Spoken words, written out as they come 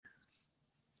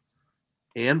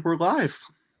And we're live.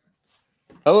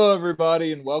 Hello,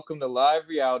 everybody, and welcome to Live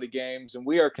Reality Games. And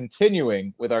we are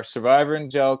continuing with our Survivor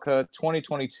Angelica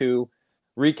 2022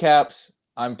 recaps.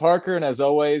 I'm Parker, and as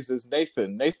always is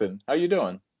Nathan. Nathan, how you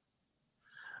doing?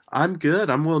 I'm good.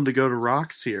 I'm willing to go to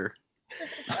rocks here.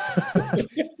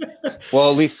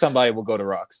 Well, at least somebody will go to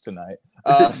rocks tonight.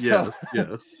 Yes.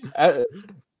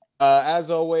 As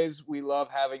always, we love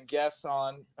having guests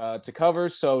on to cover.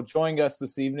 So joining us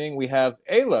this evening, we have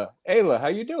Ayla. Ayla, how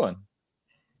you doing?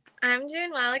 I'm doing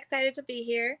well. Excited to be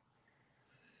here.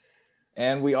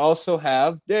 And we also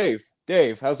have Dave.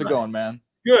 Dave, how's it going, man?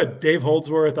 Good. Dave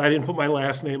Holdsworth. I didn't put my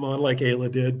last name on like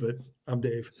Ayla did, but I'm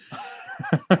Dave.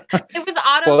 It was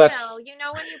autofill. You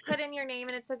know when you put in your name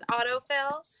and it says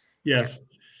autofill? Yes.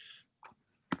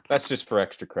 That's just for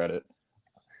extra credit.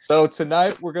 So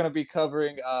tonight we're going to be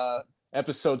covering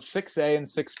episode 6A and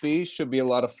 6B. Should be a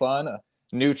lot of fun.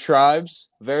 New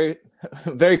tribes. Very,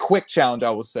 very quick challenge,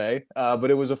 I will say. But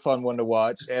it was a fun one to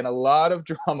watch. And a lot of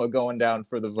drama going down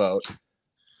for the vote.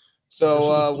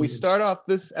 So we start off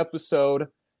this episode.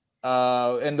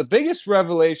 And the biggest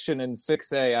revelation in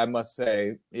 6A, I must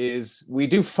say, is we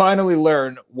do finally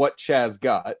learn what Chaz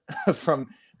got from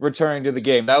returning to the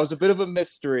game. That was a bit of a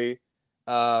mystery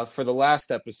for the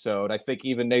last episode. I think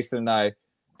even Nathan and I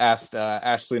asked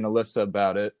Ashley and Alyssa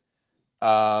about it.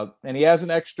 And he has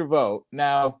an extra vote.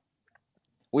 Now,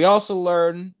 we also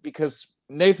learn, because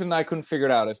Nathan and I couldn't figure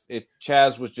it out if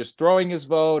Chaz was just throwing his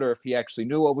vote or if he actually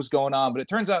knew what was going on, but it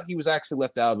turns out he was actually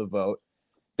left out of the vote.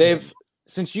 Dave,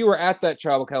 since you were at that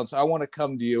tribal council, I want to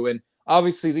come to you. And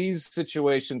obviously, these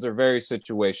situations are very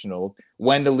situational.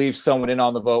 When to leave someone in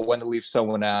on the vote, when to leave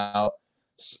someone out.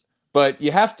 But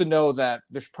you have to know that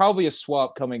there's probably a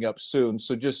swap coming up soon.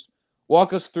 So just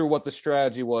walk us through what the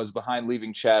strategy was behind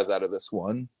leaving Chaz out of this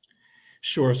one.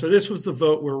 Sure. So this was the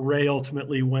vote where Ray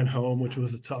ultimately went home, which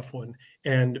was a tough one.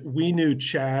 And we knew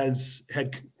Chaz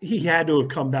had to have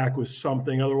come back with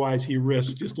something. Otherwise, he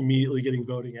risked just immediately getting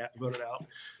voted out.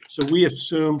 So we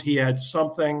assumed he had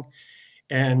something.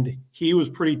 And he was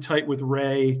pretty tight with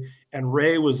Ray. And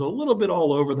Ray was a little bit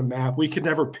all over the map. We could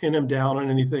never pin him down on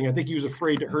anything. I think he was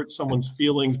afraid to hurt someone's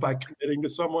feelings by committing to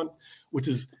someone, which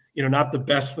is, not the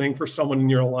best thing for someone in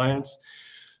your alliance.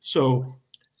 So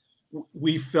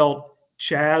we felt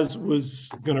Chaz was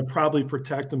going to probably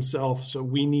protect himself. So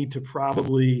we need to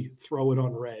probably throw it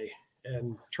on Ray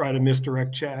and try to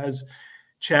misdirect Chaz.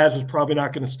 Chaz is probably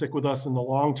not going to stick with us in the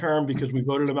long term because we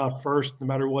voted him out first, no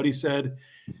matter what he said.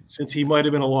 Since he might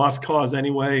have been a lost cause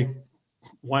anyway,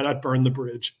 why not burn the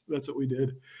bridge? That's what we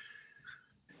did.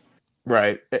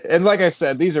 Right. And like I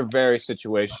said, these are very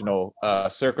situational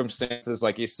circumstances.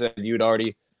 Like you said, you'd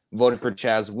already voted for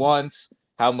Chaz once.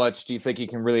 How much do you think you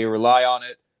can really rely on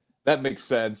it? That makes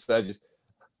sense. I just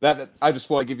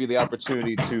want to give you the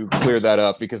opportunity to clear that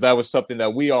up because that was something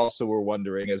that we also were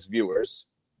wondering as viewers.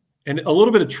 And a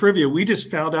little bit of trivia. We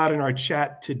just found out in our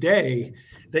chat today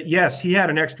that, yes, he had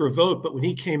an extra vote, but when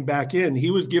he came back in,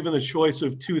 he was given the choice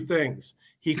of two things.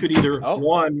 He could either,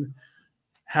 one,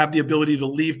 have the ability to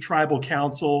leave tribal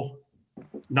council,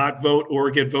 not vote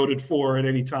or get voted for at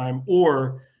any time,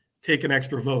 or take an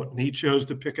extra vote. And he chose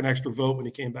to pick an extra vote when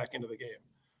he came back into the game.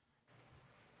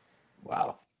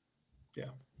 Wow.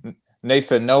 Yeah.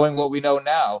 Nathan, knowing what we know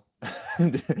now, do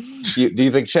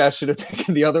you think Chaz should have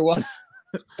taken the other one?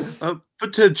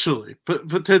 Potentially, but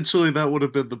potentially that would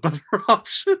have been the better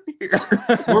option here.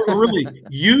 Or really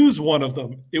use one of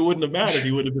them. It wouldn't have mattered.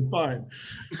 He would have been fine.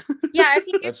 Yeah, if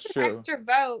he gets an extra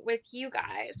vote with you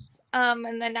guys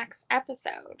in the next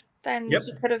episode, then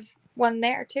he could have won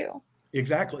there too.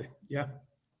 Exactly. Yeah.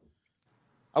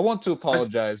 I want to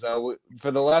apologize.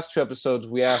 For the last two episodes,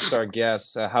 we asked our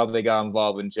guests how they got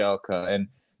involved in Angelica, and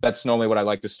that's normally what I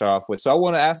like to start off with. So I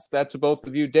want to ask that to both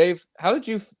of you. Dave, how did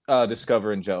you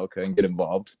discover Angelica and get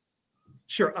involved?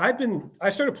 Sure. I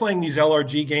started playing these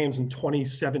LRG games in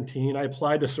 2017. I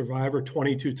applied to Survivor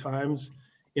 22 times.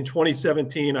 In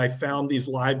 2017, I found these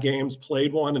live games,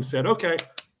 played one, and said, okay,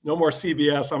 no more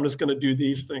CBS. I'm just going to do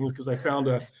these things because I found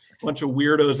a bunch of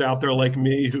weirdos out there like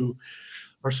me who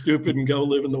are stupid and go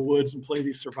live in the woods and play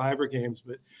these Survivor games.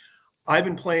 But I've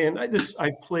been playing I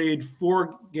played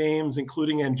 4 games,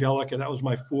 including Angelica. That was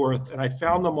my 4th. And I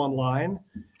found them online.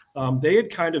 They had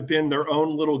kind of been their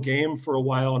own little game for a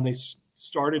while, and they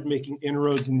started making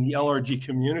inroads in the LRG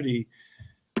community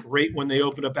right when they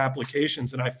opened up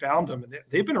applications. And I found them. And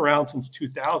they've been around since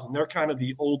 2000. They're kind of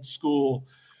the old school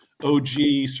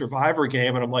OG Survivor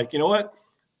game. And I'm like, you know what?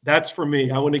 That's for me.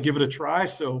 I want to give it a try.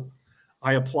 So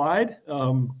I applied.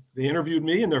 They interviewed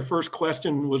me, and their first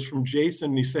question was from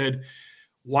Jason. He said,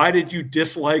 why did you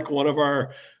dislike one of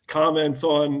our comments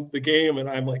on the game, and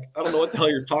I'm like, I don't know what the hell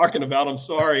you're talking about. I'm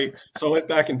sorry. So I went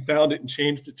back and found it and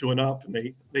changed it to an up,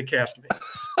 and they cashed me.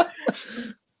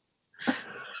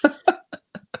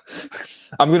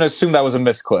 I'm going to assume that was a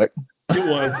misclick. It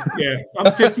was, yeah.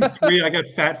 I'm 53. I got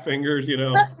fat fingers,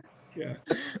 Yeah.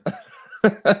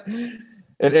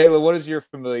 And Ayla, what is your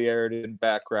familiarity and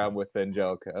background with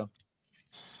Angelica?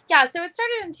 Yeah, so it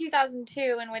started in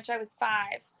 2002, in which I was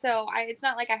 5. So it's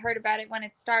not like I heard about it when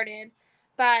it started.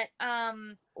 But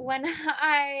when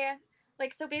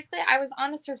so basically I was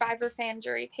on a Survivor fan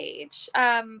jury page.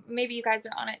 Maybe you guys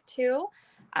are on it too,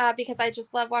 because I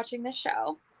just love watching this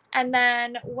show. And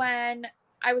then when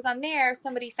I was on there,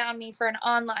 somebody found me for an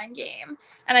online game,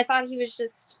 and I thought he was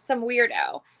just some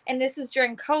weirdo. And this was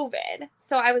during COVID.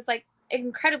 So I was like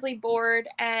incredibly bored,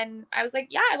 and I was like,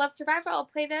 yeah, I love Survivor. I'll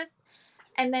play this.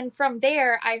 And then from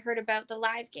there, I heard about the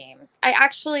live games.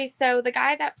 So the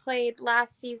guy that played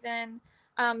last season,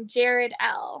 Jared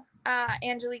L.,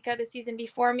 Angelica the season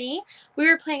before me, we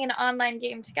were playing an online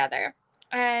game together.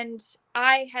 And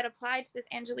I had applied to this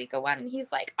Angelica one, and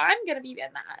he's like, I'm going to be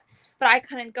in that. But I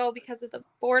couldn't go because of the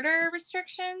border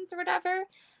restrictions or whatever.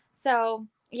 So,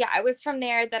 yeah, it was from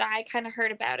there that I kind of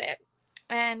heard about it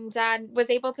and was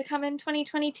able to come in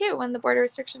 2022 when the border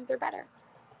restrictions are better.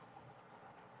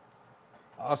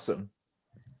 Awesome.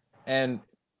 And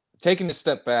taking a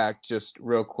step back just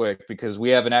real quick, because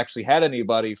we haven't actually had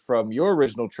anybody from your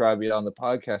original tribe yet on the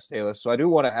podcast, Ayla. So I do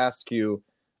want to ask you,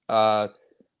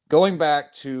 going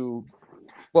back to,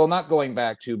 well, not going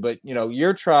back to, but,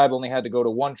 your tribe only had to go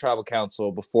to one tribal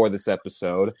council before this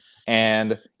episode.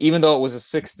 And even though it was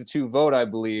a 6-2 vote, I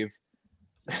believe,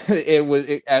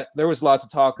 there was lots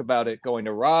of talk about it going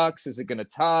to rocks. Is it going to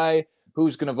tie?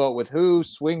 Who's going to vote with who?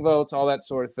 Swing votes, all that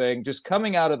sort of thing. Just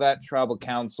coming out of that tribal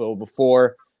council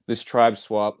before this tribe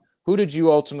swap, who did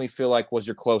you ultimately feel like was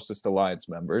your closest alliance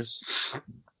members?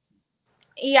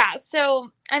 Yeah, so,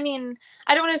 I mean,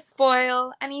 I don't want to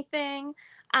spoil anything,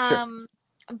 Sure.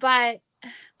 but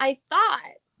I thought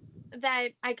that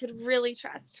I could really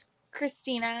trust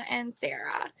Christina and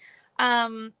Sarah.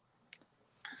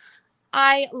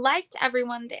 I liked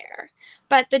everyone there,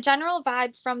 but the general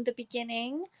vibe from the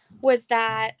beginning was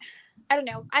that, I don't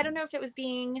know if it was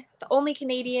being the only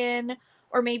Canadian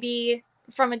or maybe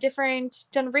from a different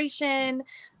generation,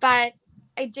 but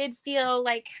I did feel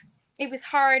like it was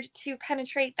hard to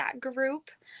penetrate that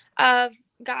group of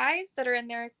guys that are in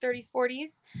their 30s,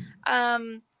 40s.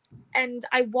 And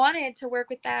I wanted to work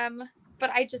with them, but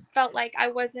I just felt like I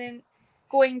wasn't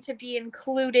going to be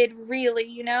included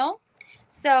really,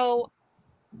 So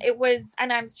it was,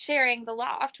 and I'm sharing the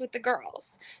loft with the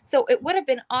girls. So it would have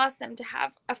been awesome to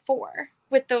have a 4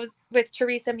 with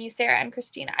Teresa, me, Sarah, and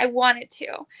Christina. I wanted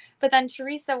to, but then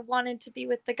Teresa wanted to be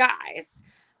with the guys,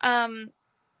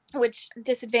 which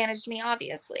disadvantaged me,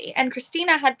 obviously. And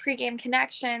Christina had pregame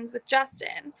connections with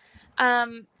Justin.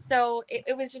 So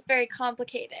it was just very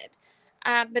complicated.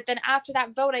 But then after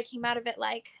that vote, I came out of it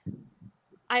like,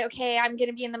 I'm going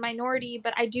to be in the minority,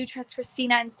 but I do trust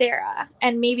Christina and Sarah,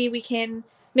 and maybe we can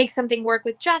make something work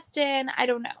with Justin. I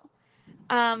don't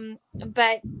know.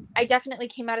 But I definitely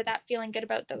came out of that feeling good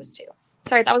about those two.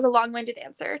 Sorry, that was a long-winded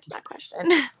answer to that question.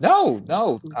 No,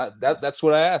 that's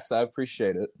what I asked. I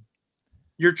appreciate it.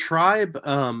 Your tribe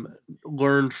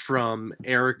learned from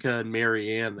Erica and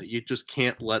Marianne that you just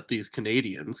can't let these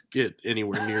Canadians get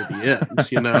anywhere near the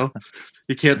end,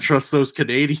 You can't trust those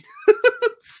Canadians.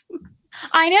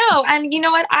 I know. And you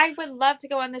know what? I would love to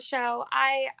go on the show.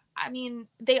 I mean,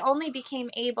 we only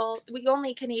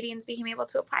Canadians became able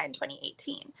to apply in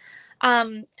 2018.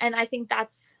 And I think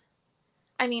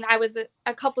I was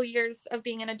a couple years of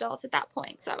being an adult at that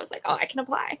point. So I was like, I can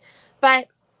apply. But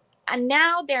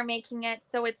now they're making it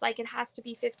so it's like it has to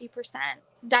be 50%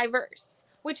 diverse,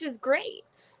 which is great.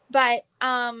 But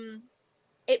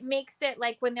it makes it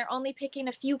like when they're only picking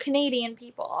a few Canadian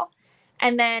people,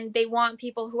 and then they want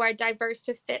people who are diverse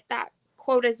to fit that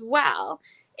quote as well,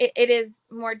 it is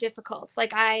more difficult.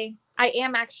 Like I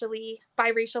am actually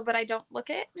biracial, but I don't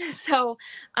look it. So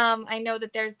I know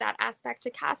that there's that aspect to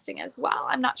casting as well.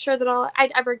 I'm not sure that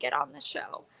I'd ever get on the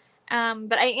show.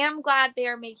 But I am glad they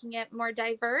are making it more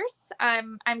diverse.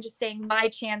 I'm just saying my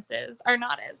chances are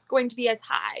not going to be as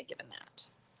high given that.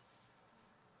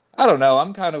 I don't know.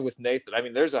 I'm kind of with Nathan. I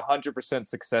mean, there's 100%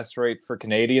 success rate for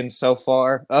Canadians so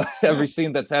far. Every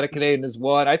scene that's had a Canadian is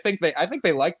won. I think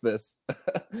they like this.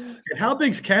 And how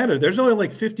big's Canada? There's only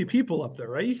like 50 people up there,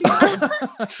 right?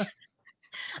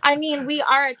 I mean, we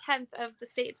are a 10th of the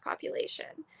state's population,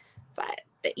 but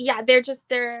yeah,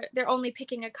 they're only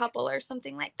picking a couple or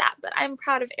something like that. But I'm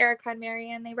proud of Erica and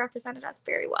Marianne. They represented us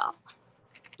very well.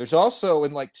 there's also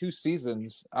in like 2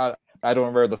 seasons, I don't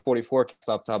remember the 44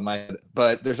 off the top of my head,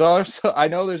 but there's also, I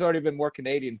know there's already been more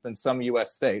Canadians than some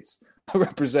U.S. states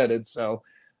represented, so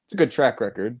it's a good track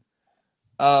record.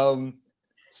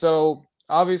 So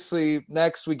obviously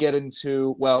next we get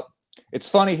into, well, it's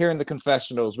funny here in the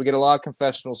confessionals. We get a lot of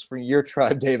confessionals from your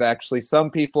tribe, Dave, actually.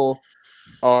 Some people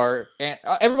are,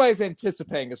 everybody's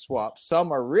anticipating a swap.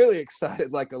 Some are really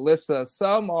excited, like Alyssa.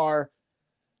 Some are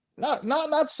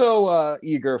not so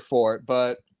eager for it,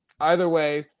 but either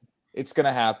way, it's going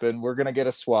to happen. We're going to get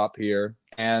a swap here,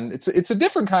 and it's a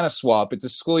different kind of swap. It's a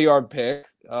schoolyard pick.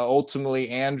 Ultimately,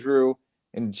 Andrew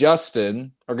and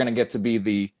Justin are going to get to be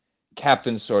the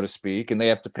captain, so to speak, and they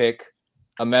have to pick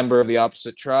a member of the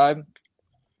opposite tribe.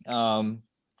 I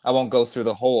won't go through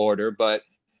the whole order, but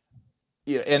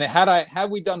yeah. And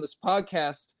had we done this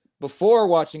podcast before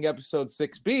watching episode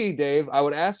 6B, Dave, I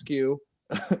would ask you.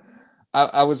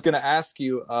 I was going to ask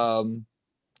you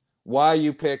why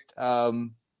you picked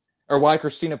or why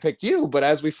Christina picked you, but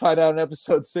as we find out in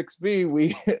episode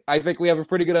 6B, I think we have a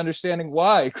pretty good understanding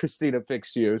why Christina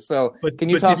picks you. So can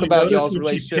you talk about y'all's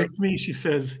relationship? She picked me. She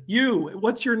says, "You,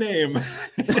 what's your name?"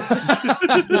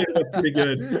 That's pretty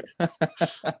good.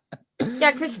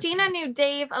 Yeah, Christina knew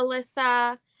Dave,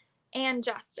 Alyssa, and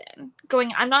Justin.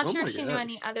 I'm not sure if she knew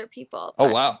any other people. Oh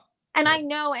wow! And I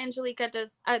know Angelica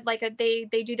does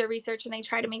they do their research and they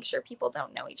try to make sure people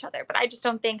don't know each other. But I just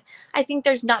don't think, I think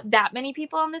there's not that many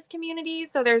people in this community,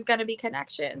 so there's going to be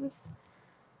connections.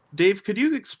 Dave, could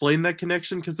you explain that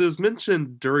connection? Because it was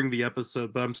mentioned during the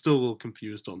episode, but I'm still a little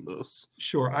confused on this.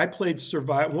 Sure. I played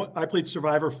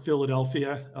Survivor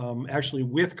Philadelphia, actually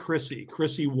with Chrissy.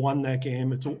 Chrissy won that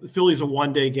game. Philly's a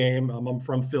one-day game. I'm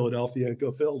from Philadelphia. Go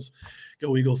Phils.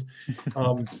 Go Eagles.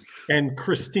 And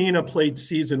Christina played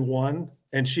season 1,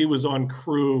 and she was on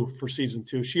crew for season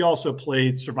 2. She also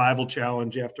played Survival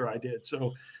Challenge after I did.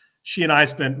 So she and I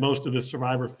spent most of the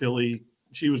Survivor Philly.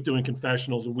 She was doing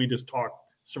confessionals, and we just talked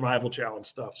Survival Challenge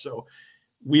stuff. So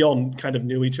we all kind of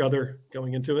knew each other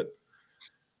going into it.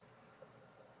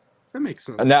 That makes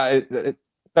sense. Now,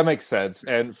 that makes sense.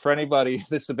 And for anybody,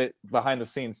 this is a bit behind the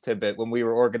scenes tidbit. When we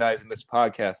were organizing this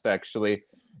podcast, actually,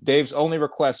 Dave's only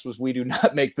request was we do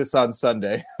not make this on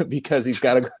Sunday because he's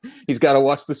got to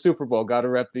watch the Super Bowl, got to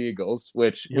rep the Eagles,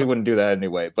 which we wouldn't do that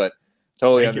anyway. But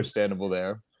totally understandable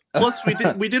there. Plus, we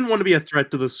didn't want to be a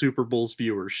threat to the Super Bowl's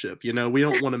viewership. You know, we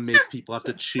don't want to make people have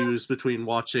to choose between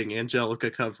watching Angelica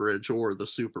coverage or the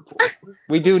Super Bowl.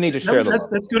 We do need to share the love.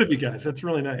 That's good of you guys. That's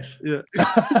really nice. Yeah.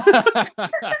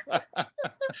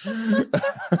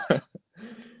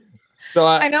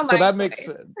 I know that makes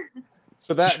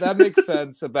that makes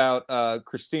sense about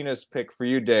Christina's pick for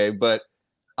you, Dave. But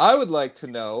I would like to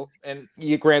know, and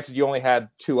granted you only had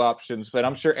 2 options, but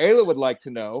I'm sure Ayla would like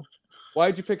to know, why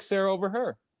did you pick Sarah over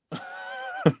her?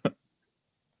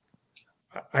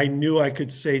 I knew I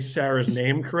could say Sarah's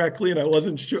name correctly, and I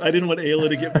wasn't sure. I didn't want Ayla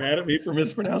to get mad at me for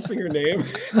mispronouncing her name.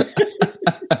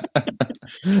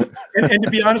 and to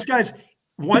be honest, guys,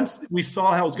 once we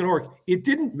saw how it was going to work, it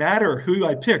didn't matter who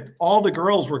I picked. All the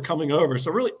girls were coming over,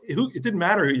 so really, it didn't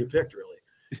matter who you picked, really.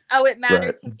 Oh, it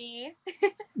mattered to me.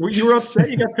 You were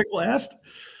upset you got picked last?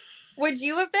 Would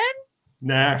you have been?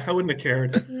 Nah, I wouldn't have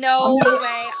cared. No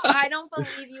way. I don't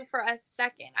believe you for a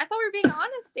second. I thought we were being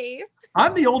honest, Dave.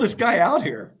 I'm the oldest guy out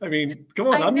here. I mean, come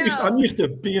on. I'm used to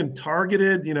being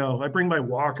targeted. You know, I bring my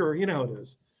walker. You know how it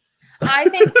is. I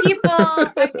think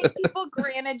people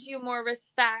granted you more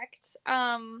respect.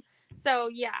 So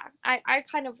yeah, I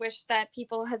kind of wish that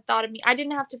people had thought of me. I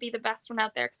didn't have to be the best one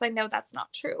out there because I know that's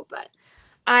not true, but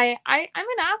I'm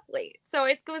an athlete, so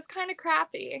it was kind of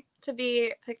crappy to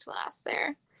be picked last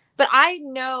there. But I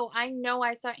know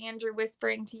I saw Andrew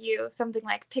whispering to you something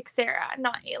like, pick Sarah,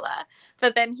 not Ayla.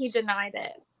 But then he denied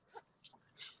it.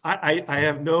 I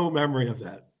have no memory of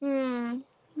that.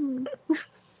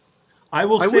 I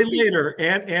will say later,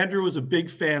 Andrew was a big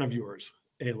fan of yours,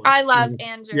 Ayla. I love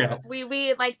Andrew. Yeah.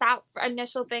 We like that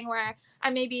initial thing where I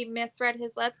maybe misread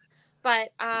his lips,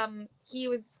 but he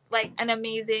was like an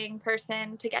amazing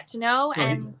person to get to know.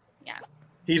 And yeah.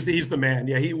 He's the man.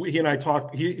 Yeah, he and I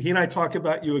talk. He and I talk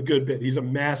about you a good bit. He's a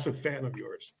massive fan of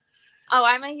yours. Oh,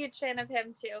 I'm a huge fan of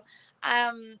him too. I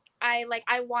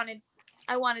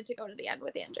wanted to go to the end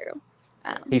with Andrew.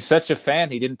 He's such a fan.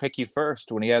 He didn't pick you first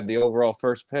when he had the overall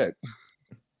first pick.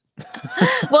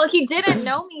 Well, he didn't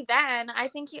know me then. I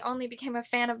think he only became a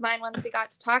fan of mine once we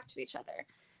got to talk to each other.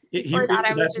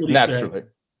 Naturally.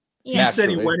 He said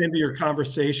he went into your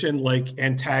conversation like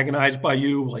antagonized by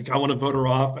you, like I want to vote her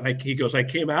off, and he goes, I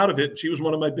came out of it, and she was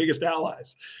one of my biggest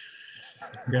allies.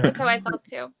 Yeah. So I felt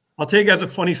too. I'll tell you guys a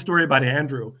funny story about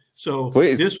Andrew. So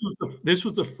this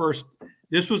was the first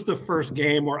this was the first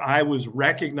game where I was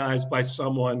recognized by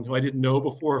someone who I didn't know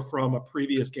before from a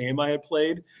previous game I had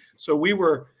played. So we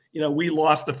were, we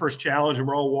lost the first challenge and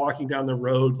we're all walking down the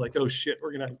road like, oh shit,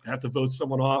 we're going to have to vote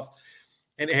someone off.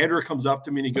 And Andrew comes up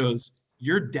to me and he goes,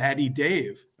 "You're Daddy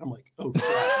Dave." I'm like, oh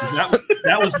crap.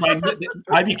 That was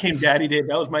I became Daddy Dave.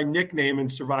 That was my nickname in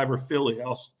Survivor Philly. I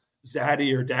was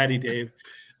Zaddy or Daddy Dave.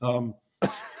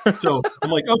 So I'm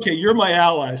like, okay, you're my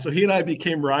ally. So he and I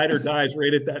became ride or dies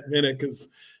right at that minute because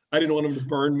I didn't want him to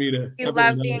burn me to. You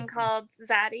love being called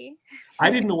Zaddy. I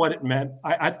didn't know what it meant.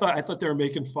 I thought they were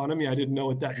making fun of me. I didn't know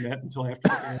what that meant until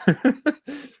after.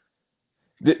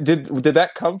 Did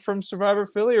that come from Survivor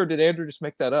Philly, or did Andrew just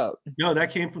make that up? No,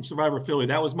 that came from Survivor Philly.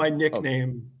 That was my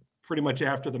nickname pretty much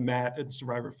after the Matt in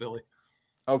Survivor Philly.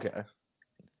 Okay.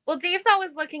 Well, Dave's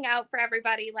always looking out for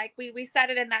everybody. Like we said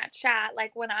it in that chat.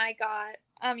 Like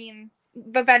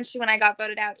eventually when I got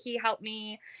voted out, he helped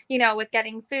me, with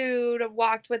getting food,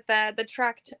 walked with the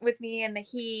truck with me in the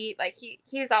heat. Like he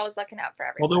was always looking out for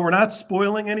everybody. Although we're not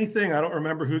spoiling anything, I don't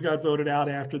remember who got voted out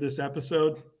after this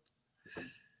episode.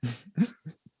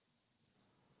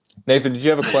 Nathan, did you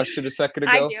have a question a second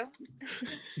ago? I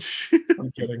do.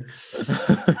 I'm kidding.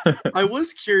 I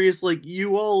was curious, like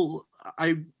you all,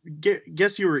 I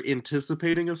guess you were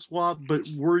anticipating a swap, but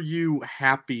were you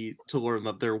happy to learn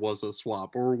that there was a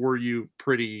swap, or were you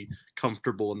pretty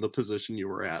comfortable in the position you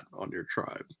were at on your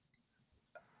tribe?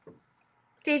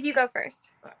 Dave, you go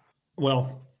first.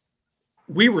 Well,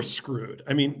 we were screwed.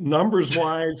 I mean, numbers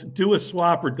wise, do a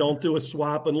swap or don't do a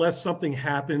swap. Unless something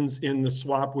happens in the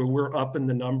swap where we're up in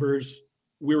the numbers,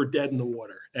 we were dead in the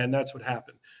water. And that's what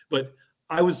happened. But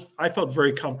I felt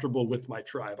very comfortable with my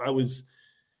tribe.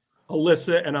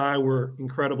 Alyssa and I were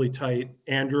incredibly tight.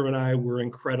 Andrew and I were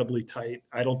incredibly tight.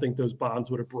 I don't think those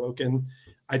bonds would have broken.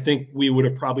 I think we would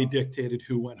have probably dictated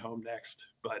who went home next.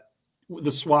 But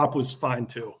the swap was fine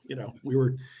too. We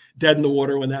were dead in the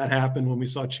water when that happened, when we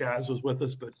saw Chaz was with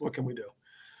us, but what can we do?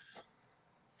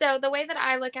 So the way that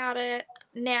I look at it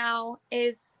now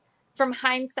is from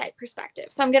hindsight perspective.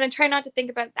 So I'm going to try not to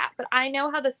think about that, but I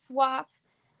know how the swap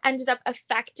ended up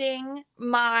affecting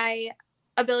my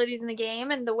abilities in the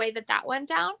game and the way that went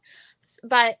down.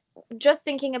 But just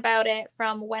thinking about it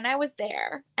from when I was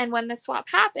there and when the swap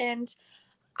happened,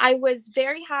 I was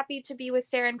very happy to be with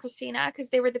Sarah and Christina because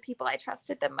they were the people I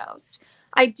trusted the most.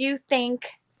 I do think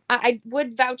I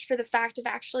would vouch for the fact of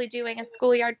actually doing a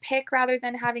schoolyard pick rather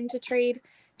than having to trade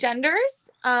genders,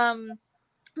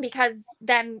 because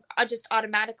then just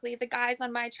automatically the guys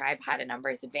on my tribe had a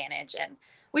numbers advantage. And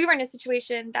we were in a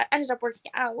situation that ended up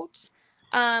working out,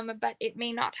 but it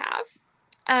may not have.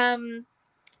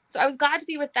 So I was glad to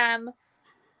be with them.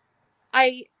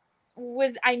 I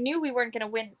knew we weren't going to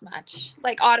win as much,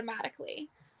 like automatically.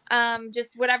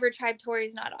 Just whatever tribe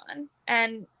Tori's not on.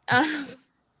 And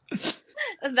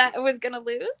that was going to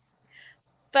lose.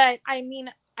 But I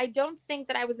mean, I don't think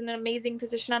that I was in an amazing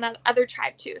position on other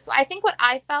tribe too. So I think what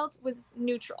I felt was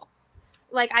neutral.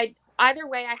 Like either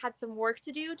way, I had some work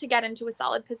to do to get into a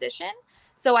solid position.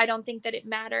 So I don't think that it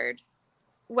mattered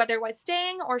whether it was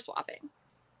staying or swapping.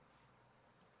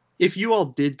 If you all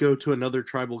did go to another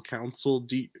tribal council,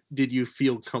 did you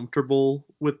feel comfortable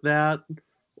with that,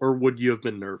 or would you have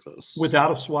been nervous?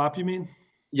 Without a swap, you mean?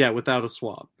 Yeah, without a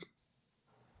swap.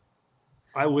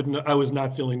 I was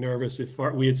not feeling nervous if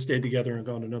we had stayed together and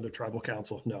gone to another tribal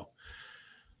council. No.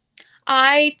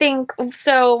 I think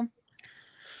so.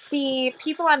 The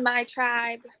people on my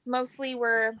tribe mostly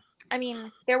were,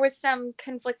 there was some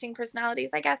conflicting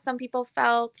personalities. I guess some people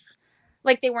felt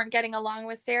like they weren't getting along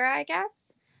with Sarah, I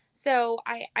guess. So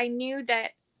I knew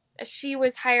that she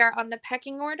was higher on the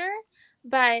pecking order,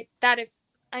 but that if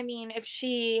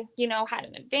she, had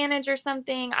an advantage or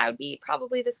something, I would be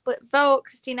probably the split vote.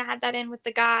 Christina had that in with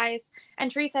the guys, and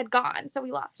Teresa had gone, so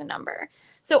we lost a number.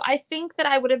 So I think that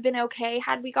I would have been okay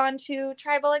had we gone to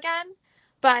tribal again,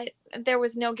 but there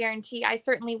was no guarantee. I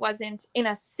certainly wasn't in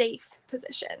a safe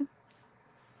position.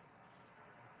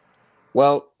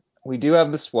 Well, we do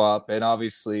have the swap, and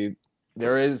obviously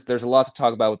there's a lot to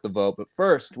talk about with the vote. But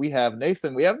first, we have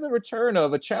Nathan. We have the return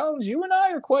of a challenge you and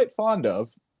I are quite fond of.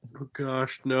 Oh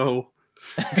gosh, no.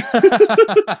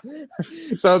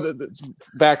 So the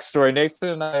backstory: Nathan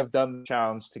and I have done the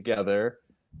challenge together.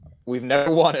 We've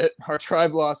never won it. Our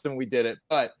tribe lost and we did it.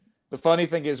 But the funny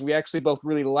thing is, we actually both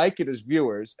really like it as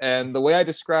viewers. And the way I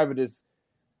describe it is,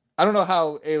 I don't know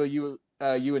how Ayla,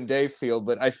 you and Dave feel,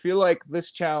 but I feel like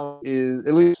this challenge is,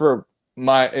 at least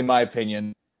in my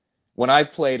opinion, when I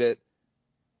played it,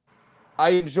 I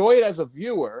enjoy it as a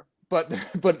viewer, but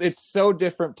it's so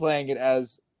different playing it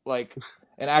as like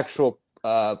an actual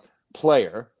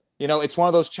player. It's one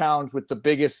of those challenges with the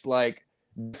biggest like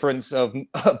difference of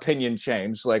opinion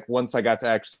changed. Like once I got to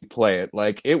actually play it,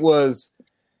 like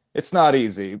it's not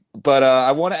easy. But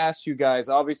I want to ask you guys.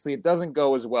 Obviously, it doesn't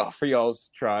go as well for y'all's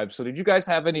tribe. So, did you guys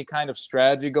have any kind of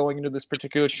strategy going into this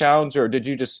particular challenge, or did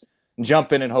you just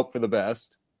jump in and hope for the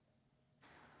best?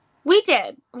 We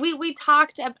did. We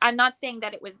talked. I'm not saying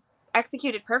that it was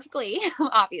executed perfectly,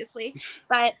 obviously,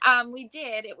 but we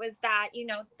did. It was that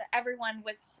everyone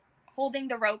was holding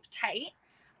the rope tight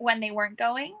when they weren't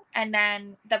going, and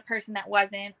then the person that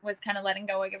wasn't was kind of letting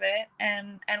go of it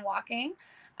and walking.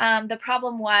 The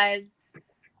problem was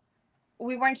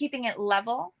we weren't keeping it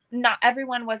level. Not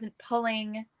everyone wasn't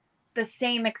pulling the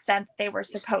same extent they were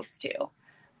supposed to.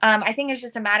 I think it's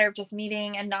just a matter of just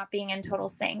meeting and not being in total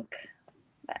sync.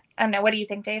 But I don't know. What do you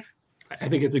think, Dave? I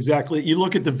think it's exactly, you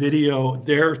look at the video,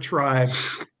 their tribe,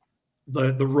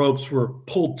 the ropes were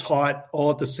pulled taut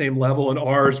all at the same level, and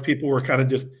ours, people were kind of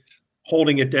just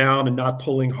holding it down and not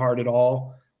pulling hard at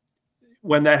all.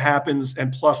 When that happens,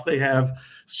 and plus they have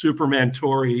Superman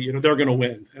Tori, they're going to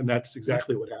win, and that's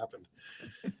exactly what happened.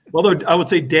 Although I would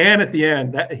say Dan at the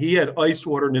end, that he had ice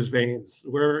water in his veins.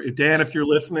 Where Dan, if you're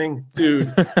listening, dude,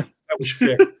 that was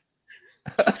sick.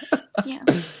 Yeah,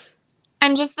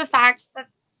 and just the fact that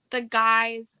the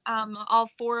guys, all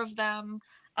 4 of them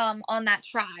on that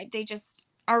tribe, they just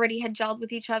already had gelled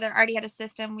with each other, already had a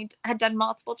system. We had done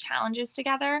multiple challenges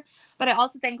together. But I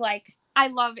also think, I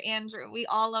love Andrew. We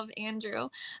all love Andrew.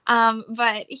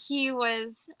 But he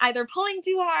was either pulling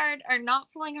too hard or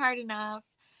not pulling hard enough.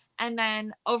 And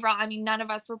then overall, none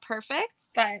of us were perfect,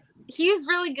 but he's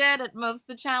really good at most of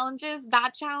the challenges.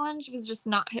 That challenge was just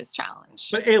not his challenge.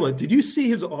 But Ayla, did you see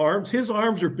his arms? His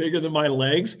arms are bigger than my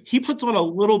legs. He puts on a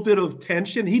little bit of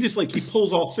tension. He just he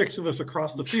pulls all 6 of us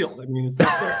across the field. It's not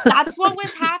fair. That's what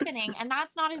was happening. And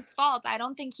that's not his fault. I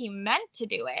don't think he meant to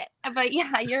do it. But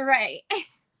yeah, you're right.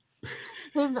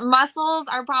 His muscles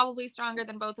are probably stronger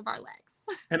than both of our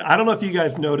legs. And I don't know if you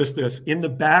guys noticed this. In the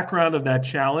background of that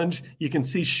challenge, you can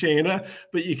see Shayna,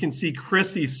 but you can see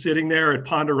Chrissy sitting there at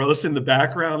Ponderosa in the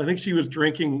background. I think she was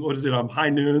drinking, high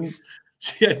noons.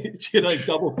 She had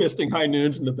double fisting high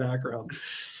noons in the background.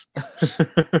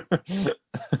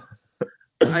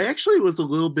 I actually was a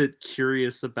little bit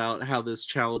curious about how this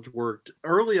challenge worked.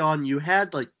 Early on, you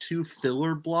had 2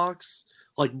 filler blocks,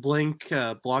 blank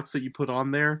blocks that you put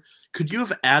on there. Could you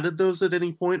have added those at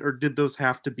any point, or did those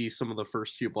have to be some of the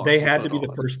first few blocks? They had to be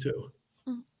the first 2.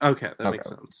 Okay, that makes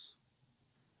sense.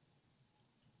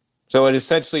 So it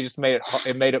essentially just made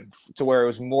it to where it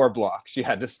was more blocks you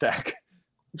had to stack.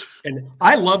 And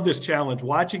I love this challenge.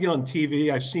 Watching it on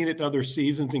TV, I've seen it in other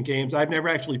seasons and games. I've never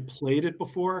actually played it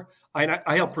before.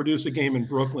 I helped produce a game in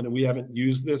Brooklyn, and we haven't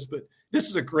used this, but this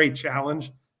is a great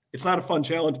challenge. It's not a fun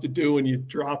challenge to do when you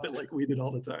drop it like we did all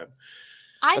the time.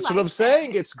 That's what I'm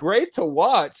saying. It's great to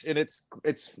watch, and it's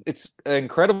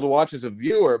incredible to watch as a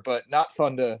viewer, but not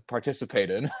fun to participate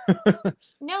in.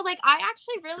 No, I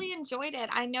actually really enjoyed it.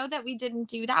 I know that we didn't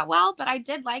do that well, but I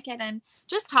did like it. And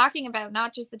just talking about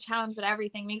not just the challenge, but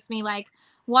everything makes me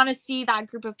want to see that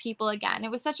group of people again.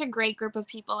 It was such a great group of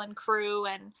people and crew,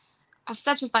 and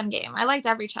such a fun game. I liked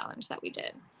every challenge that we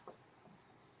did.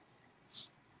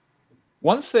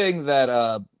 One thing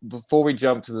that before we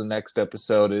jump to the next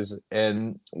episode is,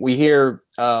 and we hear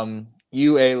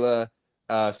you, Ayla,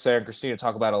 Sarah, and Christina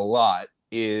talk about a lot,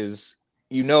 is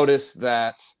you notice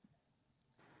that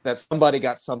somebody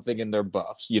got something in their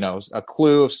buffs, a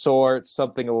clue of sorts,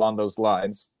 something along those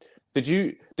lines. Did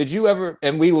you ever?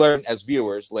 And we learned as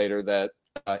viewers later that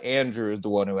Andrew is the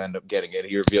one who ended up getting it.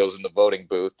 He reveals in the voting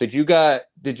booth. Did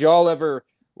y'all ever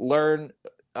learn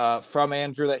from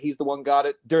Andrew that he's the one got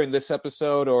it during this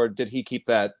episode, or did he keep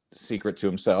that secret to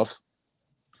himself?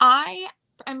 I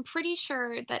am pretty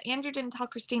sure that Andrew didn't tell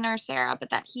Christina or Sarah, but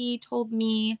that he told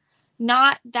me,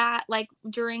 not that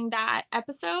during that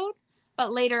episode,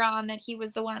 but later on, that he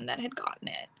was the one that had gotten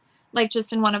it,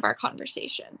 just in one of our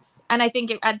conversations. And I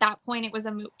think at that point it was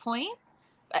a moot point.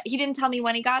 But he didn't tell me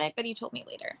when he got it, but he told me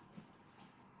later.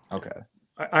 Okay.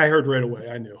 I heard right away.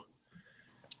 I knew.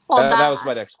 Well, that was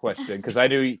my next question, because I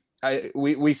knew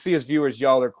we see as viewers,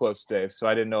 y'all are close, Dave, so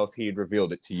I didn't know if he'd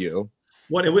revealed it to you.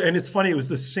 And it's funny, it was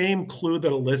the same clue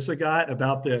that Alyssa got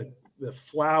about the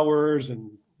flowers and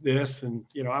this, and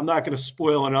I'm not going to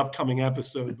spoil an upcoming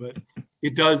episode, but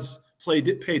it does pay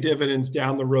dividends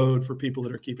down the road for people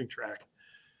that are keeping track.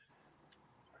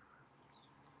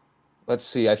 Let's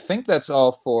see. I think that's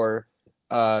all for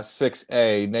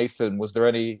 6A. Nathan, was there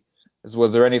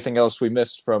anything else we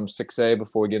missed from 6A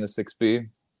before we get into 6B?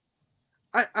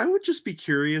 I would just be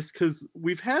curious, because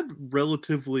we've had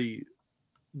relatively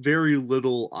very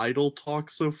little idol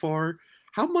talk so far.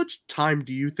 How much time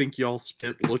do you think y'all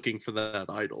spent looking for that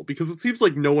idol? Because it seems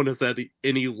like no one has had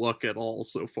any luck at all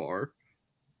so far.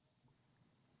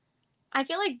 I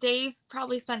feel like Dave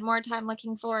probably spent more time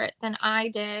looking for it than I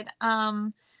did.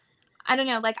 I don't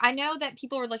know. Like, I know that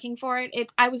people were looking for it.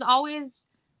 I was always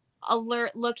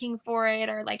alert looking for it,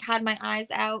 or like had my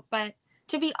eyes out. But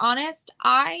to be honest,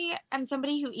 I am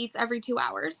somebody who eats every 2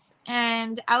 hours,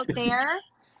 and out there,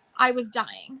 I was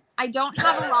dying. I don't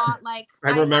have a lot. Like, I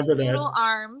remember have that. little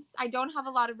arms. I don't have a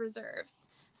lot of reserves.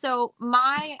 So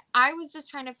I was just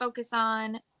trying to focus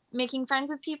on making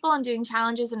friends with people and doing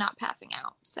challenges and not passing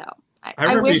out. So I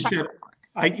remember wish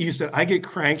you said, I get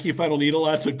cranky if I don't eat a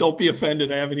lot, so don't be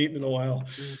offended. I haven't eaten in a while.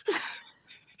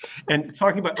 And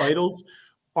talking about idols,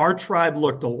 our tribe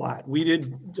looked a lot. We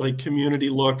did like community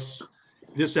looks.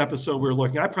 This episode we were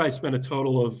looking, I probably spent a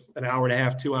total of an hour and a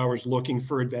half, 2 hours looking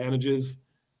for advantages.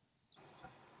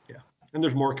 Yeah. And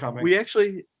there's more coming.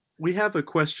 We have a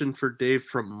question for Dave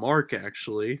from Mark,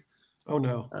 actually. Oh,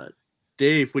 no.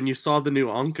 Dave, when you saw the new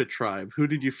Anka tribe, who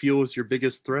did you feel was your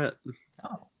biggest threat?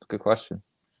 Oh, good question.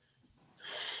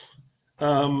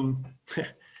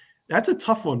 That's a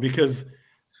tough one because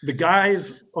the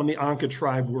guys on the Anka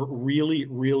tribe were really,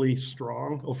 really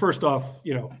strong. Well, first off,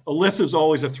 Alyssa's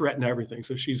always a threat in everything,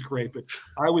 so she's great. But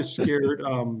I was scared.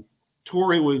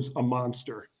 Tori was a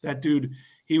monster. That dude,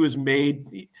 he was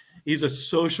made. He's a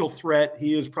social threat.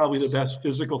 He is probably the best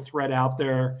physical threat out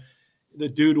there. The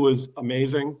dude was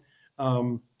amazing.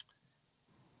 However,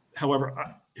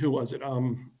 who was it?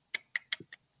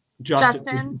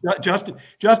 Justin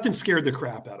scared the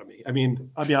crap out of me. I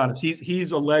mean, I'll be honest.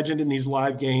 He's a legend in these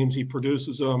live games. He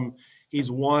produces them.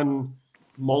 He's won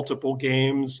multiple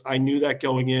games. I knew that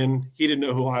going in. He didn't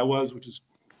know who I was, which is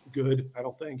good. I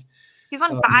don't think he's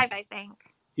won 5. I think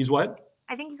he's what?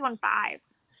 I think he's won 5.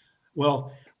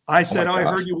 Well, I said, I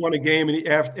heard you won a game, and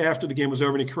after the game was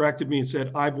over, and he corrected me and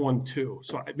said, I've won 2.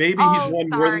 So maybe he's won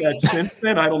more than that since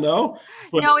then. I don't know.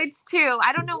 But no, it's 2.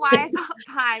 I don't know why I thought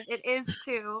 5. It is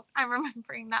 2. I'm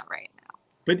remembering that right now.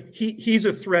 But he's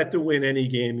a threat to win any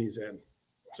game he's in.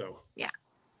 So yeah,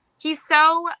 he's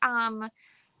so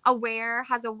aware,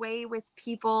 has a way with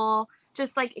people,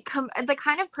 just like the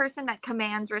kind of person that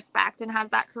commands respect and has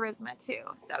that charisma too.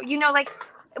 So like.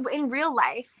 In real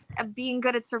life, being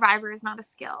good at Survivor is not a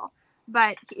skill,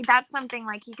 but that's something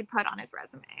like he could put on his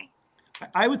resume.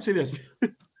 I would say this.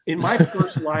 In my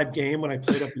first live game when I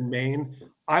played up in Maine,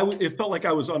 it felt like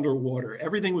I was underwater.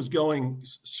 Everything was going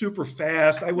super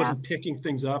fast. I wasn't picking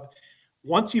things up.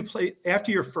 Once you play,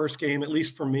 after your first game, at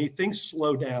least for me, things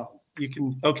slow down.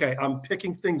 I'm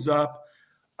picking things up.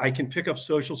 I can pick up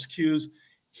social cues.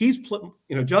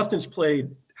 Justin's played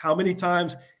how many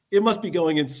times? It must be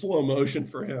going in slow motion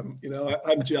for him.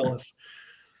 I'm jealous.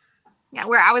 Yeah,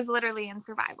 where I was literally in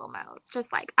survival mode.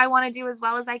 Just like, I want to do as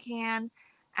well as I can.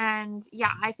 And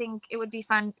yeah, I think it would be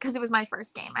fun because it was my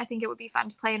first game. I think it would be fun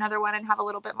to play another one and have a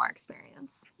little bit more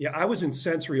experience. Yeah, I was in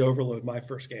sensory overload my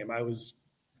first game. I was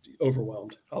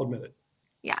overwhelmed. I'll admit it.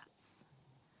 Yes.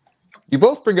 You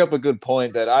both bring up a good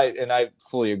point that I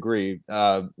fully agree.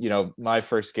 My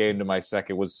first game to my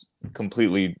second was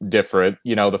completely different.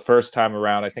 The first time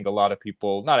around, I think a lot of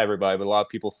people, not everybody, but a lot of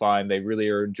people find they really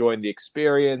are enjoying the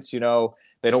experience. They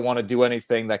don't want to do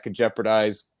anything that could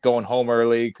jeopardize going home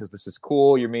early because this is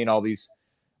cool. You're meeting all these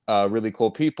really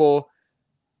cool people.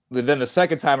 But then the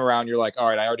second time around, you're like, all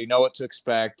right, I already know what to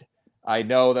expect. I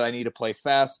know that I need to play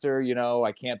faster,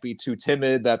 I can't be too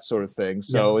timid, that sort of thing.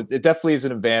 So it definitely is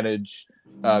an advantage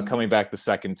coming back the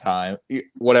second time,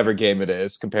 whatever game it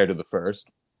is, compared to the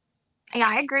first. Yeah,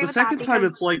 I agree with that. The second time,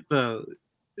 it's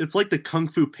like the Kung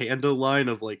Fu Panda line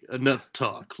of like, enough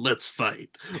talk, let's fight.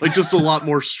 Like just a lot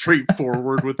more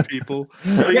straightforward with people.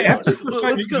 Like,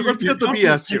 let's get the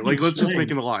BS here. Like let's just make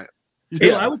an alliance.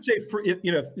 Yeah, I would say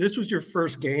if this was your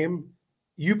first game,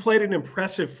 you played an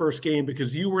impressive first game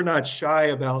because you were not shy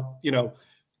about,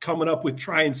 coming up with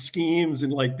trying schemes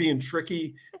and like being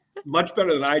tricky. Much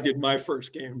better than I did my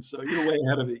first game. So you're way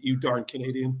ahead of it, you darn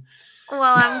Canadian.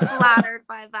 Well, I'm flattered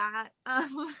by that.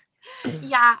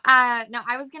 No,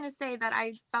 I was going to say that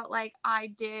I felt like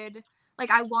I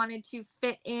wanted to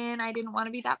fit in. I didn't want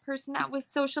to be that person that was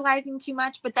socializing too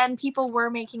much, but then people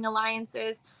were making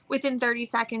alliances within 30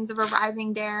 seconds of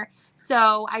arriving there.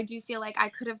 So I do feel like I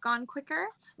could have gone quicker,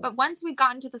 but once we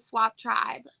got into the swap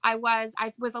tribe, I was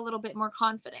a little bit more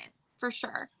confident for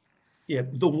sure. Yeah.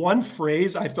 The one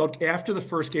phrase I felt after the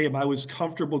first game, I was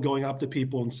comfortable going up to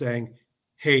people and saying,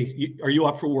 hey, are you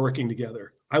up for working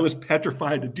together? I was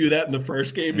petrified to do that in the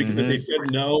first game because if they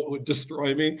said no, it would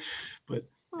destroy me. But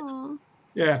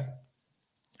yeah.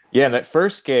 Yeah, in that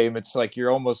first game, it's like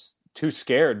you're almost too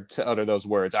scared to utter those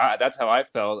words. That's how I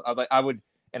felt. I would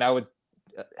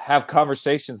have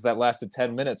conversations that lasted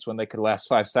 10 minutes when they could last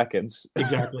 5 seconds.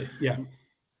 Exactly. Yeah.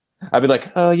 I'd be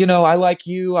like, oh, I like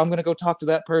you. I'm going to go talk to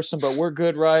that person, but we're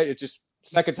good, right? It just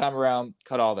second time around,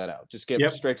 cut all that out. Just get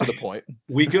straight to the point.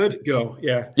 We good? Go.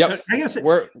 Yeah. Yep. I guess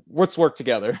let's work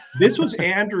together. This was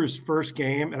Andrew's first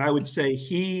game, and I would say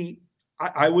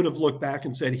I would have looked back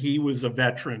and said he was a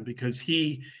veteran because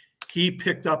he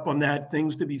picked up on that.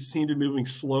 Things to be seen to moving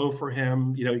slow for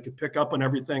him. He could pick up on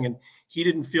everything, and he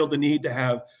didn't feel the need to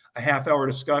have a half-hour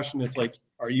discussion. It's like,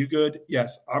 are you good?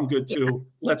 Yes, I'm good too. Yeah.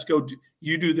 Let's go.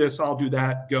 You do this, I'll do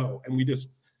that. Go. And let's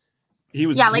be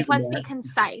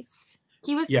concise.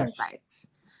 He was concise.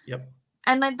 Yep.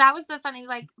 And that was the funny,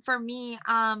 for me,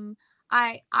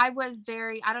 I was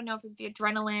very, I don't know if it was the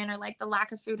adrenaline or the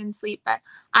lack of food and sleep, but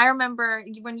I remember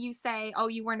when you say, oh,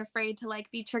 you weren't afraid to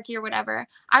be tricky or whatever.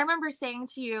 I remember saying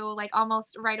to you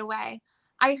almost right away,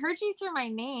 I heard you through my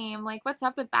name. What's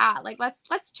up with that?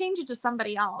 Let's change it to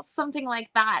somebody else, something like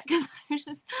that.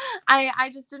 Cause I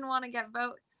just didn't want to get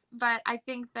votes, but I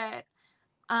think that,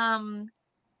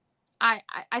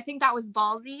 I think that was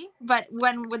ballsy, but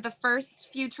with the first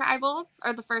few tribals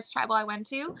or the first tribal I went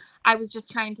to, I was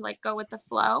just trying to go with the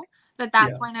flow. But at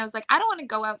that point I was like, I don't want to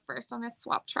go out first on this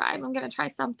swap tribe. I'm going to try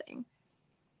something.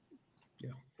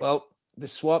 Yeah. Well, the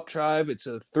swap tribe, it's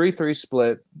a 3-3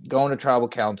 split going to tribal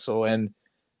council. And,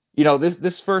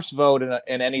 this first vote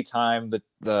in any time that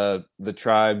the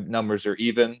tribe numbers are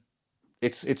even,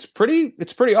 it's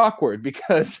pretty awkward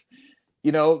because,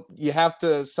 you have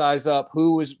to size up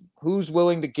who's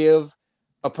willing to give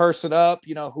a person up,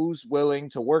 who's willing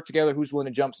to work together, who's willing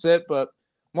to jump sit. But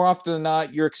more often than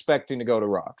not, you're expecting to go to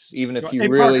rocks, even if you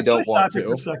really don't want to.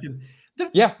 For a second.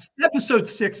 Episode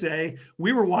 6A,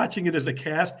 we were watching it as a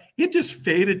cast. It just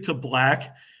faded to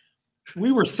black.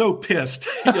 We were so pissed.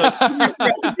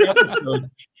 Episode.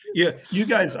 Yeah, you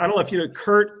guys, I don't know if you know,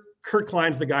 Kurt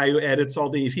Klein's the guy who edits all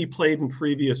these. He played in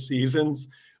previous seasons.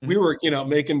 We were,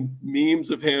 making memes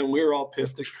of him. We were all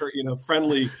pissed at Kurt,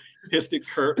 friendly, pissed at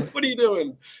Kurt. What are you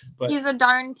doing? But he's a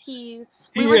darn tease.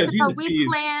 We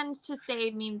planned to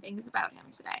say mean things about him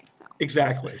today. So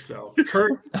exactly. So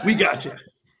Kurt, we got you.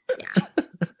 Yeah.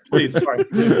 Please, sorry.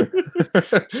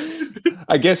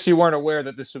 I guess you weren't aware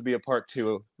that this would be a part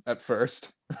 2 at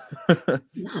first. we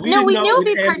knew it would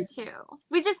be part 2.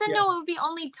 We just didn't know it would be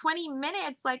only 20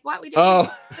 minutes. What we did.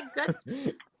 Oh.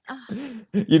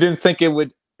 You didn't think it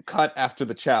would cut after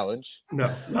the challenge? No.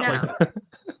 Like that.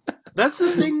 That's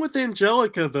the thing with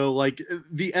Angelica, though.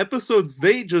 The episodes,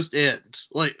 they just end.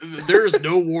 There is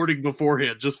no warning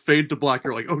beforehand. Just fade to black.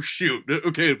 You're like, oh, shoot.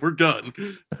 Okay, we're done.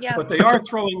 Yeah. But they are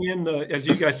throwing in as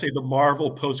you guys say, the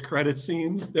Marvel post-credit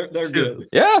scenes. They're good.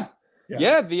 Yeah.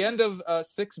 The end of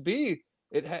 6B,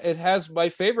 it has my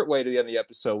favorite way to the end of the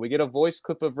episode. We get a voice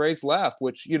clip of Ray's laugh,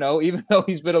 which, even though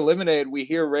he's been eliminated, we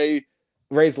hear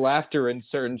Ray's laughter in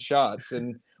certain shots.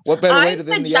 And what better way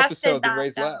to end the episode than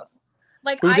Ray's laugh?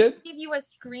 I gave you a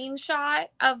screenshot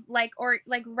of right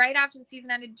after the season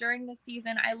ended, during the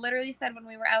season, I literally said when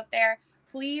we were out there,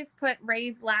 please put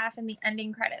Ray's laugh in the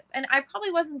ending credits. And I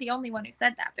probably wasn't the only one who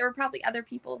said that. There were probably other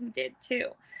people who did too.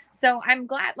 So I'm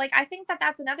glad, I think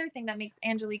that's another thing that makes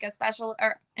Angelica special,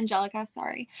 or Angelica,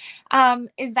 sorry,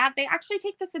 is that they actually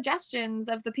take the suggestions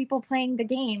of the people playing the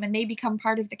game and they become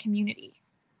part of the community.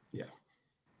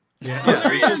 Yeah.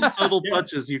 There's just subtle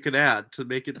touches you can add to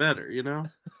make it better,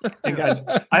 And guys,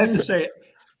 I have to say,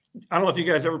 I don't know if you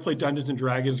guys ever played Dungeons and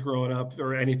Dragons growing up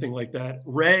or anything like that.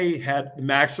 Ray had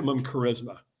maximum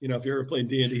charisma. If you ever played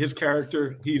D&D, his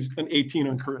character, he's an 18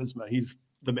 on charisma. He's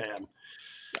the man.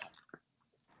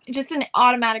 Just an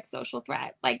automatic social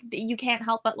threat. You can't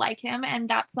help but like him, and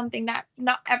that's something that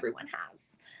not everyone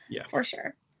has. Yeah, for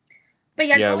sure. But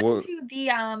going to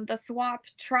the swap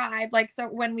tribe, so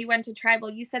when we went to tribal,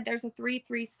 you said there's a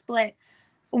 3-3 split.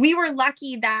 We were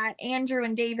lucky that Andrew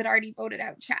and David already voted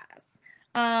out Chaz.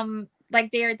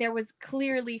 There was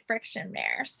clearly friction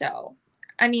there. So,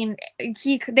 I mean,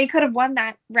 they could have won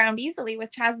that round easily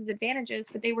with Chaz's advantages,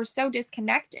 but they were so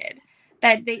disconnected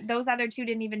that those other two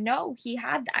didn't even know he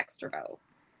had the extra vote.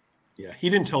 Yeah, he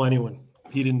didn't tell anyone.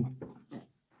 He didn't.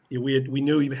 We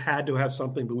knew he had to have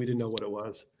something, but we didn't know what it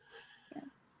was.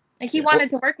 He wanted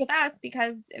to work with us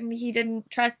because he didn't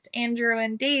trust Andrew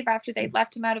and Dave after they'd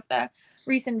left him out of the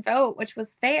recent vote, which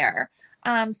was fair.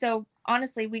 So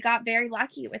honestly, we got very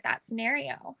lucky with that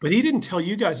scenario. But he didn't tell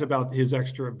you guys about his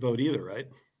extra vote either, right?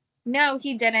 No,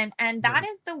 he didn't. And that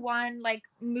is the one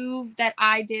move that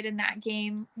I did in that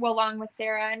game along with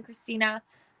Sarah and Christina.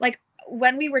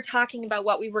 when we were talking about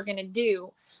what we were going to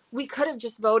do, we could have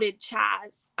just voted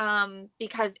Chaz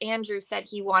because Andrew said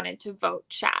he wanted to vote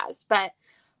Chaz, but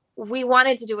we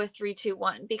wanted to do a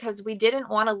 3-2-1 because we didn't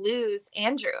want to lose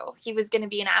Andrew. He was going to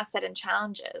be an asset in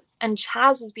challenges, and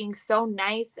Chaz was being so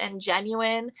nice and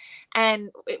genuine, and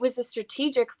it was a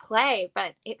strategic play,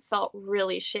 but it felt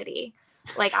really shitty.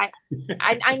 Like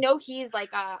I know he's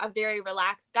like a very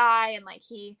relaxed guy, and like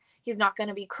he's not going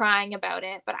to be crying about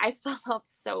it, but I still felt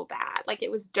so bad. Like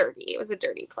it was dirty. It was a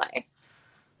dirty play.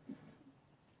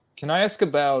 Can I ask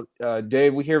about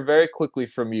Dave? We hear very quickly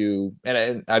from you,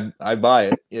 and I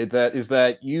buy it.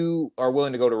 That you are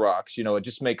willing to go to Rocks. You know, it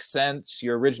just makes sense.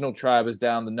 Your original tribe is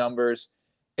down the numbers.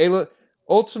 Ayla,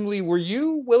 ultimately, were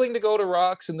you willing to go to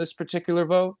Rocks in this particular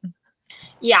vote?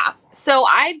 Yeah. So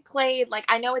I played, like,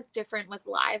 I know it's different with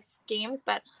live games,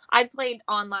 but I played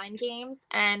online games,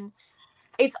 and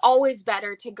it's always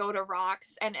better to go to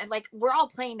Rocks, and like we're all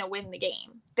playing to win the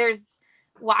game.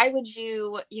 Why would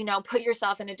you, put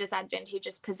yourself in a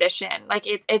disadvantageous position? Like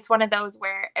it's one of those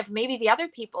where if maybe the other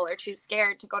people are too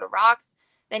scared to go to Rocks,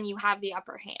 then you have the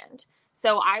upper hand.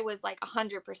 So I was like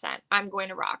 100%, I'm going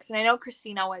to Rocks. And I know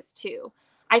Christina was too.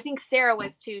 I think Sarah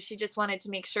was too. She just wanted to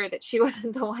make sure that she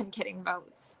wasn't the one getting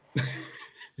votes.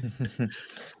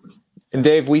 And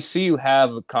Dave, we see you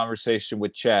have a conversation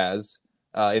with Chaz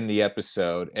in the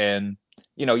episode, and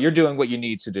you're doing what you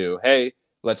need to do. Hey,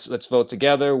 let's vote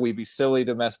together. We'd be silly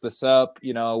to mess this up.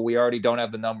 We already don't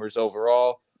have the numbers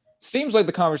overall. Seems like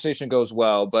the conversation goes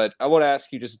well, but I want to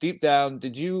ask you just deep down,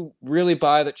 did you really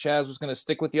buy that Chaz was going to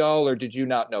stick with y'all, or did you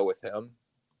not know with him?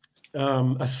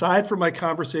 Aside from my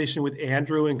conversation with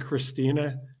Andrew and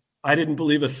Christina, I didn't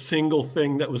believe a single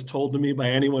thing that was told to me by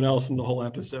anyone else in the whole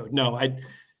episode. No,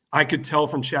 I could tell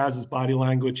from Chaz's body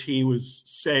language he was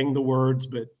saying the words,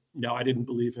 but no, I didn't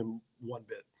believe him one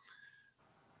bit.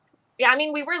 Yeah, I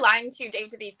mean, we were lying to you, Dave,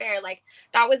 to be fair. Like,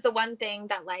 that was the one thing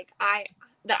that, like, I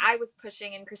was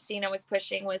pushing and Christina was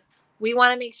pushing was we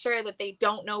want to make sure that they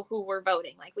don't know who we're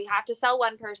voting. Like, we have to sell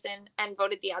one person and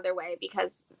vote it the other way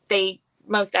because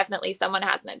most definitely someone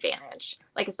has an advantage,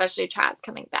 like especially Chaz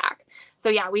coming back. So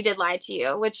yeah, we did lie to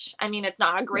you, which I mean, it's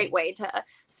not a great way to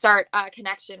start a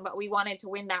connection, but we wanted to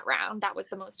win that round. That was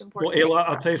the most important. Well, Ayla,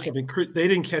 I'll tell you something. They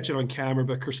didn't catch it on camera,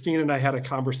 but Christina and I had a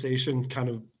conversation kind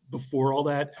of before all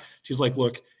that. She's like,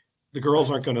 look, the girls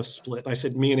aren't going to split. And I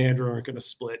said, me and Andrew aren't going to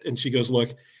split. And she goes,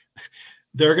 look,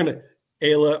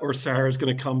 Ayla or Sarah's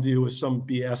going to come to you with some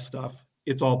BS stuff.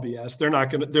 It's all BS.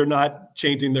 They're not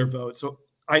changing their vote. So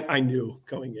I knew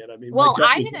going in. I mean, well,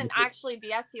 I didn't actually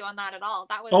BS you on that at all.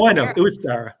 That was Sarah. I know. It was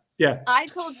Sarah. Yeah. I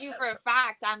told you for a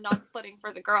fact I'm not splitting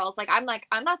for the girls. I'm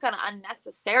not going to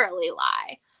unnecessarily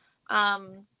lie.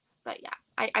 But yeah,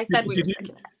 I said we were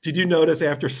sticking it. Did you notice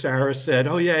after Sarah said,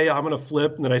 "Oh yeah, I'm going to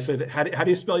flip," and then I said, "How do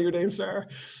you spell your name, Sarah?"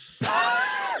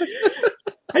 I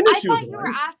thought you were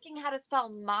asking how to spell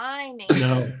my name.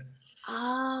 No.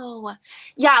 Oh,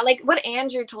 yeah. Like what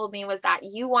Andrew told me was that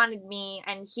you wanted me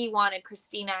and he wanted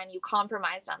Christina and you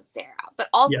compromised on Sarah. But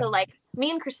also like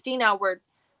me and Christina were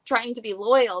trying to be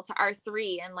loyal to our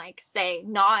three and like say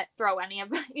not throw any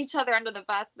of each other under the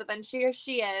bus. But then she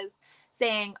is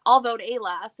saying, I'll vote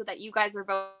Ayla so that you guys are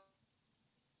voting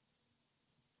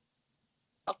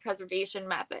self-preservation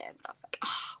method. And I was like,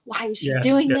 oh, why is she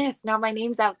doing this? Now my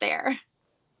name's out there.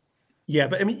 Yeah,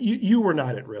 but I mean, you were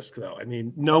not at risk, though. I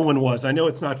mean, no one was. I know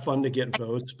it's not fun to get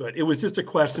votes, but it was just a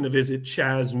question of, is it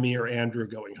Chaz, me, or Andrew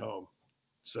going home?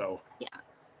 So yeah,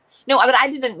 no, but I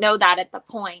didn't know that at the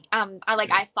point.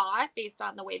 I thought based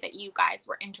on the way that you guys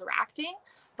were interacting,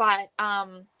 but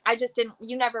I just didn't.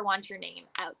 You never want your name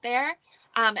out there.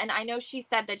 And I know she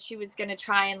said that she was going to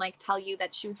try and like tell you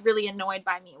that she was really annoyed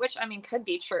by me, which I mean could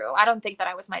be true. I don't think that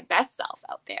I was my best self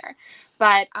out there,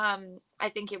 but I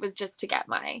think it was just to get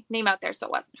my name out there so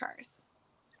it wasn't hers.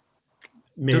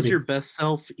 Maybe. Does your best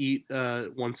self eat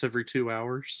once every 2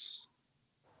 hours?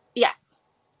 Yes.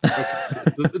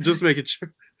 Okay. Just making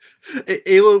sure.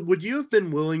 Ayla, would you have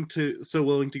been willing to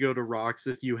go to Rocks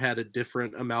if you had a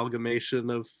different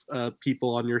amalgamation of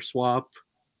people on your swap?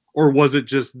 Or was it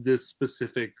just this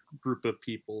specific group of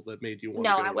people that made you want to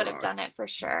go to Rocks? No, I would have done it for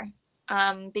sure.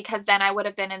 Because then I would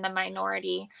have been in the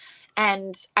minority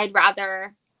and I'd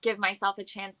rather give myself a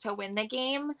chance to win the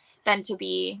game than to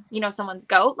be, someone's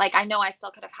goat. Like, I know I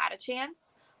still could have had a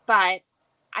chance, but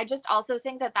I just also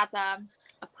think that that's a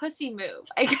pussy move,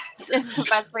 I guess is the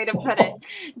best way to put it,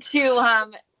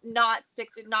 to not stick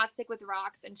with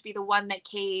Rocks and to be the one that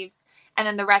caves. And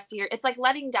then the rest of it's like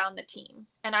letting down the team.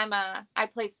 And I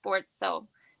play sports, so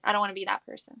I don't want to be that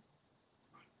person.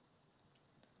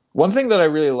 One thing that I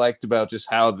really liked about just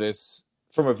how this,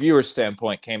 from a viewer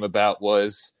standpoint, came about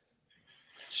was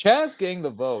Chaz getting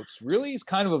the votes really is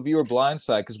kind of a viewer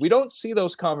blindside because we don't see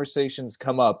those conversations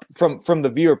come up from the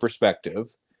viewer perspective.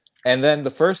 And then the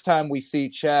first time we see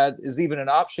Chad is even an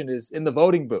option is in the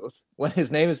voting booth when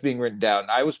his name is being written down.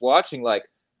 I was watching like,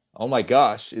 oh my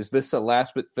gosh, is this a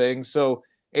last minute thing? So,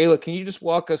 Ayla, can you just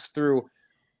walk us through,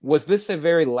 was this a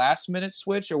very last minute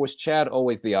switch or was Chad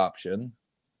always the option?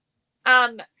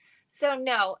 So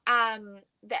no,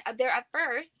 there at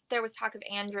first there was talk of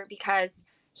Andrew because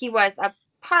he was a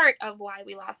part of why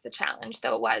we lost the challenge,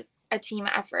 though it was a team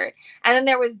effort. And then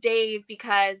there was Dave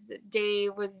because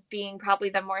Dave was being probably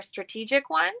the more strategic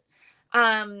one.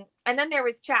 And then there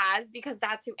was Chaz because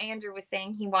that's who Andrew was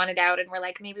saying he wanted out. And we're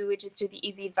like, maybe we just do the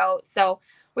easy vote. So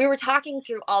we were talking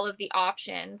through all of the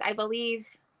options. I believe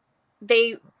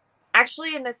they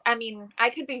actually in this, I mean, I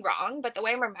could be wrong, but the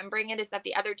way I'm remembering it is that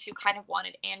the other two kind of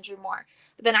wanted Andrew more.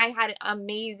 But then I had an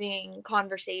amazing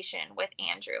conversation with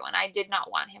Andrew and I did not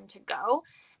want him to go.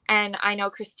 And I know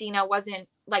Christina wasn't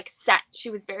like set. She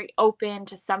was very open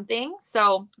to something.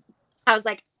 So I was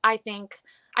like, I think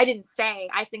I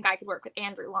could work with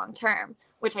Andrew long term,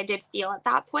 which I did feel at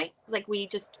that point. Like we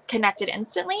just connected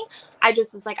instantly. I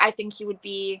just was like, I think he would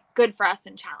be good for us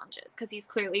in challenges because he's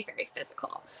clearly very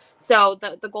physical. So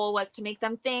the goal was to make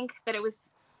them think that it was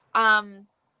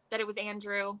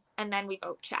Andrew, and then we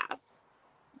vote Chaz.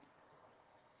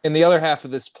 And the other half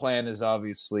of this plan is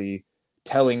obviously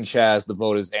telling Chaz the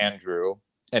vote is Andrew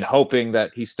and hoping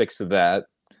that he sticks to that.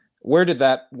 Where did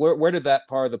that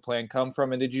part of the plan come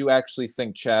from? And did you actually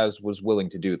think Chaz was willing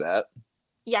to do that?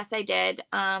 Yes, I did.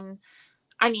 I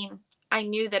mean, I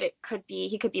knew that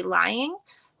he could be lying,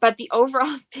 but the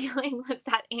overall feeling was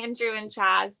that Andrew and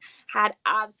Chaz had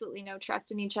absolutely no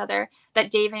trust in each other, that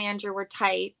Dave and Andrew were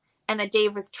tight, and that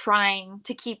Dave was trying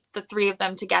to keep the three of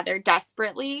them together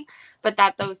desperately, but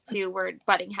that those two were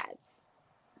butting heads.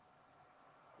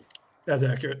 That's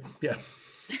accurate. Yeah.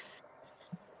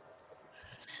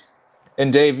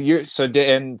 And Dave,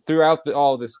 throughout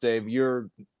all this, Dave,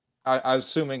 I'm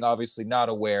assuming obviously not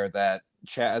aware that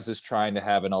Chaz is trying to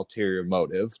have an ulterior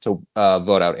motive to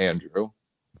vote out Andrew.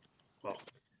 Well,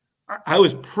 I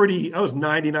was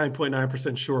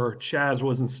 99.9% sure Chaz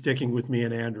wasn't sticking with me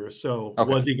and Andrew. So okay.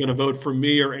 Was he going to vote for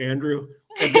me or Andrew?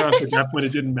 At that point,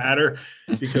 it didn't matter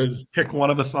because pick one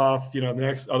of us off, the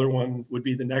next other one would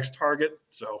be the next target.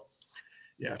 So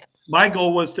yeah, my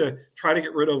goal was to try to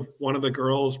get rid of one of the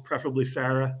girls, preferably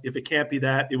Sarah. If it can't be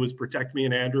that, it was protect me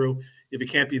and Andrew. If it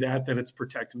can't be that, then it's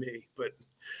protect me. But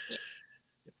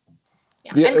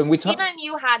yeah. And Christina and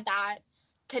you had that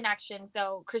connection,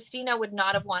 so Christina would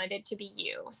not have wanted it to be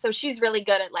you. So she's really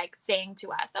good at like saying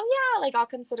to us, "Oh yeah, like I'll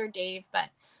consider Dave," but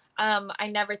I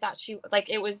never thought she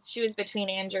was between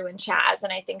Andrew and Chaz,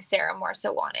 and I think Sarah more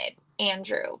so wanted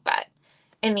Andrew, but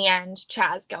in the end,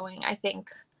 Chaz going, I think,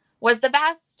 was the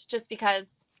best, just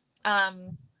because I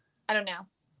don't know.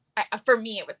 For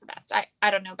me, it was the best. I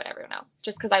don't know about everyone else,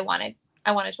 just because I wanted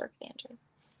to work with Andrew.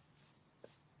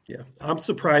 Yeah, I'm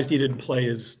surprised he didn't play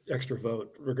his extra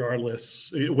vote,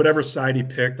 regardless. Whatever side he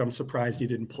picked, I'm surprised he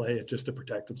didn't play it just to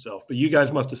protect himself. But you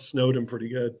guys must have snowed him pretty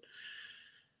good.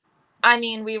 I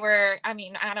mean,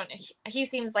 I don't know. He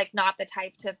seems like not the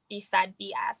type to be fed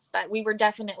BS, but we were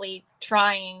definitely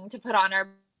trying to put on our.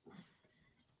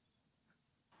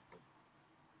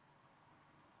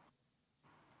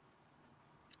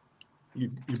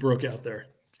 You broke out there.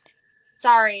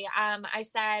 Sorry. I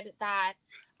said that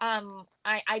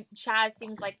Chaz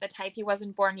seems like the type. He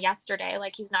wasn't born yesterday.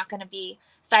 Like he's not going to be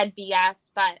fed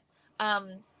BS, but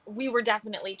we were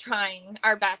definitely trying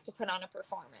our best to put on a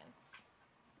performance.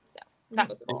 So that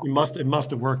was cool. It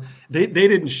must have worked. They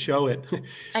didn't show it.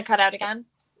 I cut out again.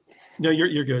 No,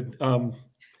 you're good.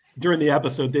 During the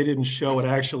episode, they didn't show it.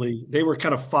 Actually, they were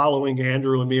kind of following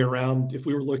Andrew and me around. If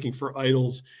we were looking for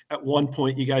idols, at one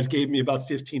point, you guys gave me about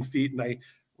 15 feet, and I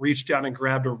reached down and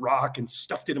grabbed a rock and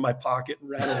stuffed it in my pocket and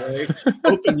ran away,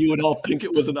 hoping you would all think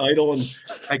it was an idol. And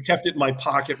I kept it in my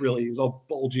pocket. Really, it was all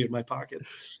bulgy in my pocket.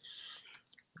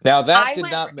 Now that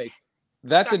did not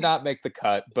make the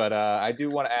cut, but I do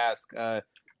want to ask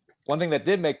one thing that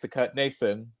did make the cut.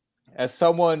 Nathan, as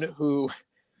someone who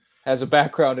has a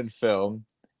background in film,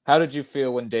 how did you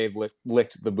feel when Dave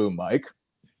licked the boom mic?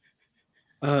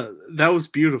 That was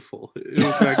beautiful. It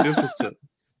was magnificent.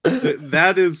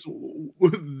 That is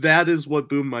what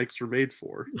boom mics are made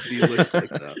for. Be licked like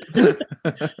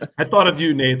that. I thought of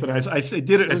you, Nathan. I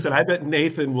said, I bet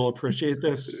Nathan will appreciate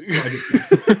this.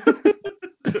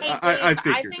 I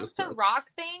think the rock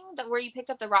thing, where you picked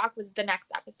up the rock, was the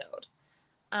next episode.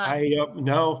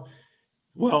 No.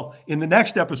 Well, in the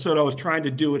next episode, I was trying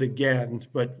to do it again,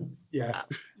 but yeah.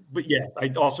 But yeah, I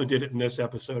also did it in this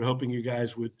episode, hoping you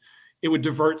guys would it would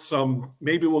divert some.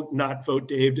 Maybe we'll not vote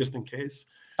Dave just in case.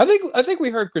 I think we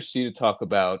heard Christina talk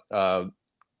about the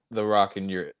rock in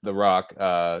your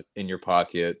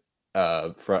pocket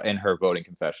in her voting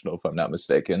confessional, if I'm not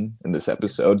mistaken, in this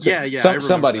episode. So yeah.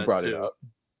 Somebody brought it up.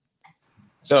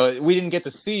 So we didn't get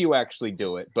to see you actually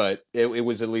do it, but it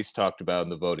was at least talked about in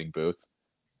the voting booth.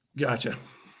 Gotcha.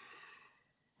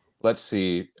 Let's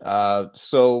see. Let's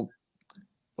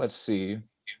see.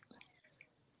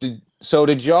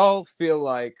 Did y'all feel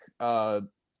like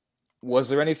was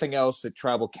there anything else at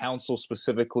Tribal Council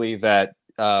specifically that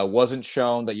wasn't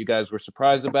shown that you guys were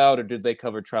surprised about, or did they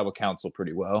cover Tribal Council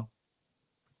pretty well?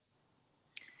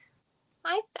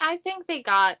 I think they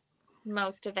got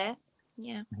most of it.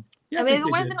 Yeah. Yeah, I mean,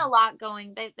 there wasn't a lot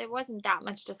going. There wasn't that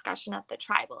much discussion at the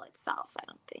tribal itself, I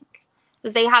don't think,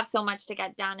 because they have so much to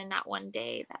get done in that one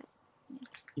day.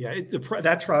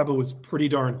 That tribal was pretty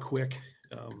darn quick.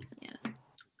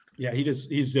 Yeah,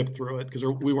 he zipped through it because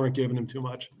we weren't giving him too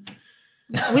much.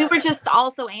 We were just all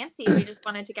so antsy. We just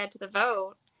wanted to get to the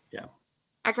vote. Yeah.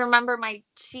 I can remember my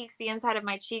cheeks, the inside of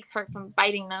my cheeks hurt from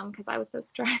biting them because I was so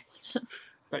stressed.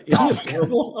 Isn't it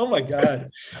horrible? Oh my God.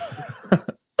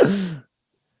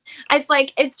 It's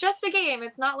like, it's just a game.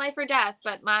 It's not life or death,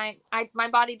 but my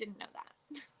body didn't know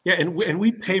that. Yeah, and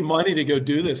we pay money to go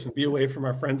do this and be away from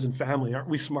our friends and family. Aren't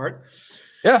we smart?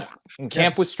 Yeah, and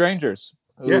camp with strangers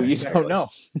who you don't know.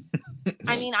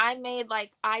 I mean,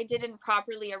 I didn't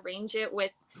properly arrange it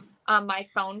with my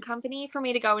phone company for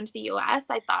me to go into the US.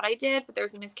 I thought I did, but there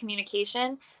was a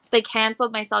miscommunication. So they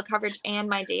canceled my cell coverage and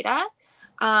my data.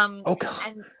 And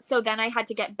so then I had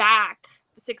to get back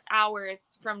 6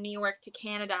 hours from New York to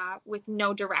Canada with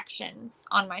no directions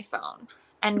on my phone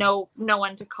and no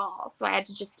one to call. So I had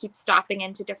to just keep stopping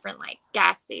into different like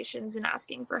gas stations and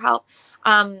asking for help.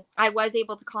 I was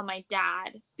able to call my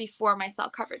dad before my cell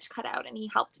coverage cut out, and he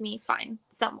helped me find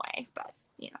some way, but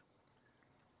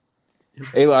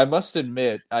Ayla, I must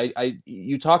admit,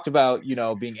 you talked about,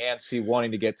 being antsy,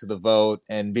 wanting to get to the vote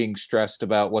and being stressed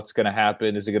about what's going to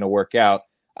happen. Is it going to work out?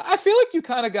 I feel like you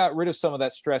kind of got rid of some of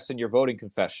that stress in your voting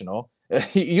confessional.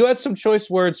 You had some choice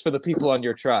words for the people on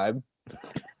your tribe.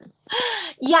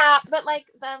 Yeah, but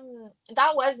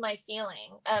that was my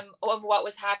feeling of what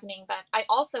was happening. But I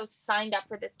also signed up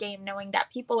for this game knowing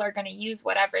that people are going to use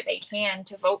whatever they can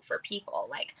to vote for people.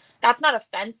 Like, that's not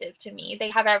offensive to me. They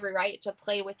have every right to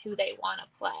play with who they want to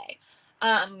play.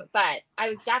 But I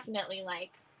was definitely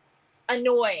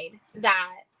annoyed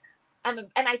that, and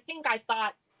I think I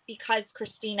thought because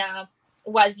Christina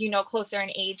was, closer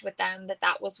in age with them,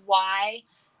 that was why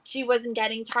she wasn't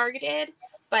getting targeted.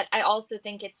 But I also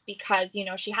think it's because,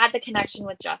 she had the connection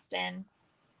with Justin,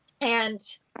 and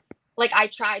I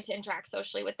tried to interact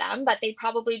socially with them, but they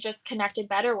probably just connected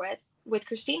better with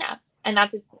Christina. And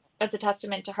that's a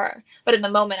testament to her. But in the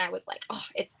moment I was like, oh,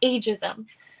 it's ageism.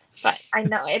 But I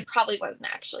know it probably wasn't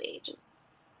actually ageism.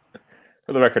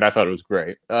 For the record, I thought it was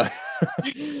great. There's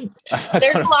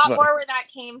a lot more where that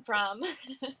came from.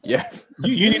 Yes.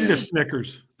 You needed a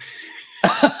Snickers.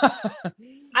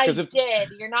 I did.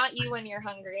 You're not you when you're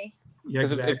hungry. Yeah,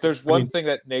 exactly. If there's one thing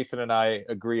that Nathan and I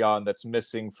agree on that's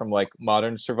missing from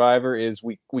modern Survivor is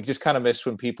we just kind of miss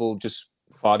when people just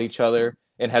fought each other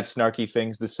and had snarky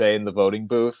things to say in the voting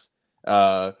booth.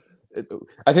 I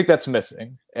think that's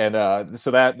missing, and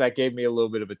so that gave me a little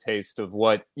bit of a taste of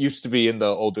what used to be in the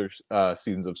older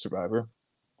seasons of Survivor.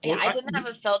 Yeah, I didn't have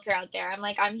a filter out there.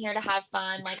 I'm here to have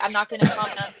fun. I'm not going to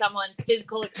comment on someone's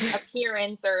physical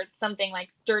appearance or something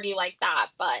dirty like that.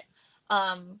 But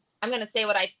I'm going to say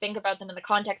what I think about them in the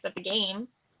context of the game.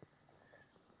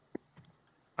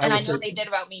 And I know they did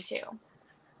about me too.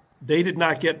 They did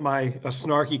not get a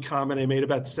snarky comment I made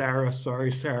about Sarah.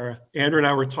 Sorry, Sarah. Andrew and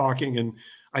I were talking, and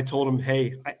I told him,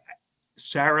 hey,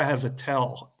 Sarah has a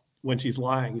tell when she's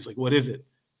lying. He's like, what is it?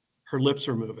 Her lips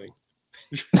are moving.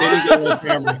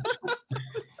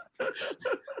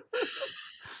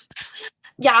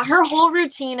 Yeah, her whole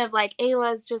routine of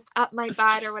Ayla's just up my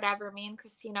butt or whatever. Me and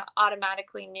Christina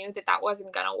automatically knew that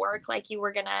wasn't gonna work. You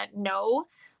were gonna know,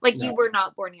 no. You were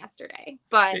not born yesterday.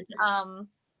 But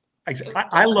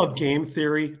I love game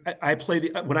theory.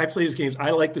 When I play these games, I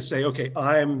like to say, okay,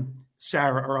 I'm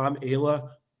Sarah or I'm Ayla.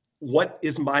 What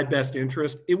is my best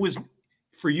interest? It was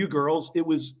for you girls. It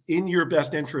was in your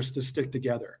best interest to stick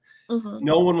together. Mm-hmm.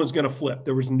 No one was going to flip.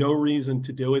 There was no reason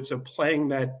to do it. So playing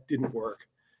that didn't work.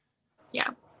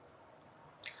 Yeah.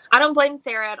 I don't blame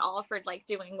Sarah at all for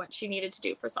doing what she needed to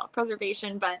do for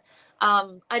self-preservation, but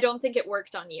I don't think it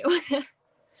worked on you.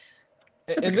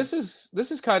 And this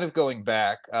is kind of going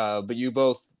back, but you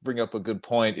both bring up a good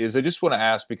point. Is I just want to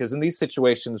ask, because in these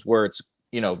situations where it's,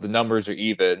 the numbers are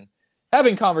even,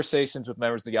 having conversations with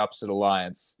members of the opposite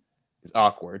alliance is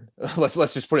awkward. let's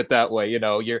just put it that way. You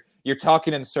know, you're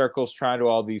talking in circles, trying to do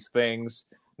all these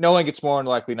things, knowing it's more than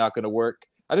likely not going to work.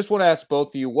 I just want to ask both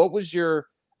of you, what was your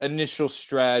initial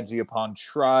strategy upon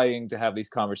trying to have these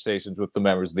conversations with the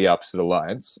members of the opposite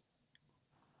alliance?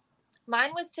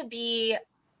 Mine was to be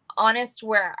honest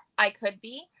where I could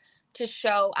be, to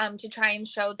show to try and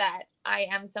show that I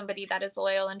am somebody that is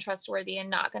loyal and trustworthy and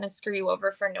not going to screw you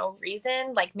over for no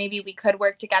reason. Like, maybe we could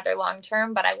work together long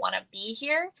term, but I want to be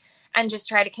here, and just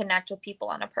try to connect with people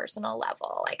on a personal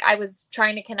level. Like, I was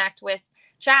trying to connect with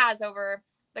Chaz over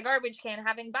the garbage can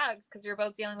having bugs, because we were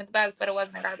both dealing with the bugs, but it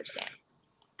wasn't a garbage can.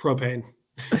 Propane.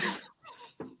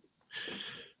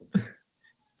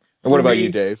 And what about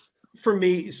you, Dave? For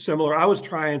me, similar. I was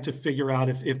trying to figure out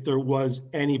if there was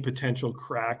any potential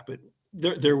crack, but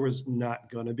there was not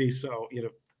going to be. So, you know,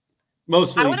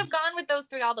 mostly I would have gone with those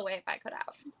three all the way if I could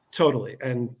have. Totally.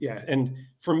 And yeah, and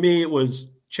for me, it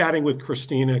was chatting with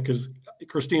Christina, because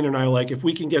Christina and I, like, if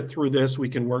we can get through this, we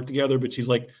can work together. But she's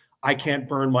like, I can't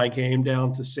burn my game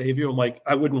down to save you. I'm like,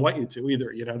 I wouldn't want you to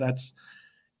either. You know, that's,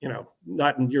 you know,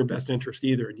 not in your best interest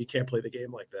either. And you can't play the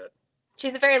game like that.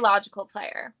 She's a very logical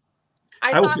player.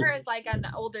 I saw her as like an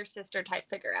older sister type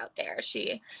figure out there.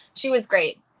 She was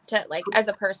great to, like, as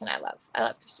a person. I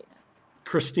love Christina.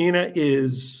 Christina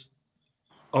is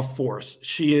a force.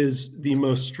 She is the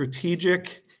most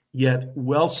strategic yet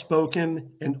well-spoken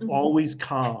and always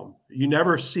calm. You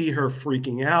never see her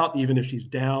freaking out, even if she's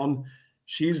down.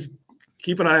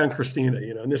 Keep an eye on Christina,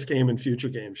 you know, in this game and future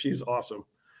games. She's awesome.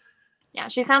 Yeah,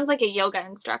 she sounds like a yoga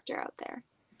instructor out there.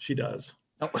 She does.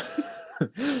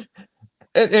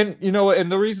 And you know, and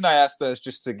the reason I asked that is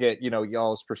just to get, you know,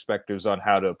 y'all's perspectives on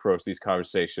how to approach these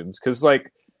conversations, because,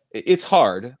 like, it's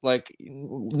hard. Like,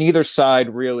 neither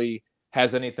side really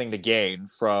has anything to gain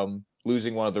from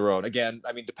losing one of their own. Again,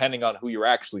 I mean, depending on who you're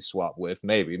actually swapped with,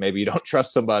 maybe you don't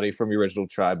trust somebody from your original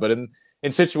tribe. But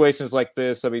in situations like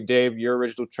this, I mean, Dave, your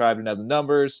original tribe didn't have the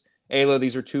numbers. Ayla,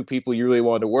 these are two people you really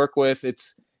wanted to work with.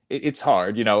 It's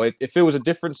hard, you know. If it was a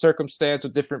different circumstance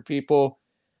with different people,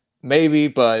 maybe,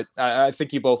 but I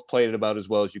think you both played it about as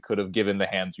well as you could have, given the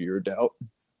hands you were dealt.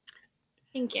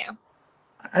 Thank you.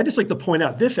 I just like to point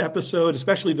out this episode,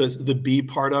 especially the B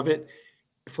part of it.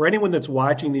 For anyone that's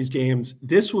watching these games,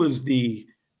 this was the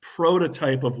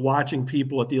prototype of watching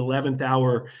people at the 11th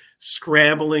hour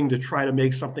scrambling to try to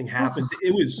make something happen.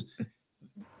 It was,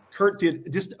 Kurt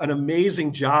did just an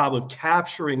amazing job of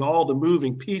capturing all the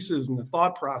moving pieces and the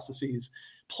thought processes.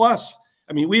 Plus,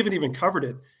 I mean, we haven't even covered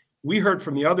it. We heard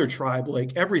from the other tribe,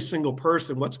 like, every single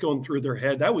person, what's going through their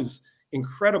head. That was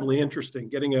incredibly interesting,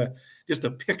 getting just a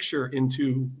picture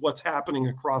into what's happening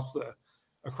across the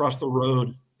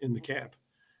road in the camp.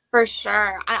 For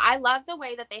sure. I love the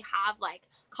way that they have, like,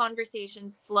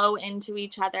 conversations flow into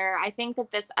each other. I think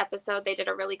that this episode, they did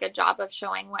a really good job of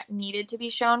showing what needed to be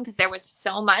shown, because there was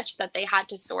so much that they had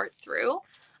to sort through.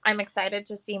 I'm excited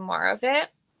to see more of it.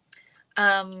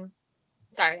 Sorry,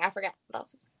 I forgot what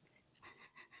else was.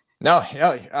 No,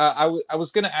 I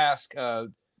was going to ask,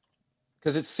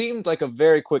 because it seemed like a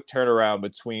very quick turnaround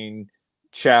between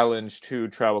challenge to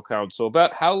tribal council.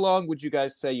 About how long would you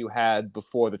guys say you had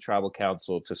before the tribal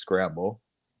council to scramble?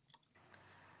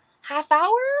 Half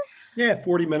hour? Yeah,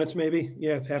 40 minutes maybe.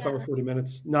 Yeah, half hour, 40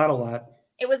 minutes. Not a lot.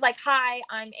 It was like, hi,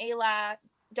 I'm Ayla.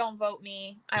 Don't vote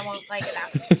me. I won't like it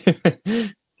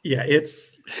out. Yeah,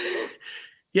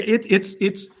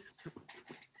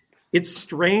 it's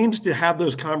strange to have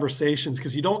those conversations,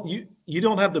 because you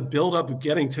don't have the buildup of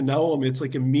getting to know them. It's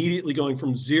like immediately going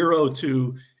from zero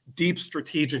to deep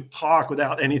strategic talk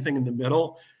without anything in the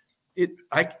middle.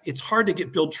 It's hard to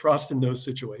build trust in those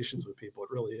situations with people. It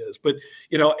really is. But,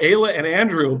 you know, Ayla and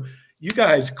Andrew, you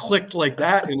guys clicked like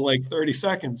that in like 30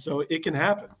 seconds. So it can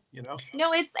happen, you know?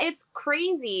 No, it's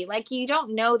crazy. Like, you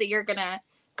don't know that you're going to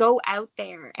go out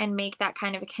there and make that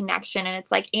kind of a connection. And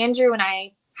it's like, Andrew and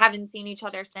I haven't seen each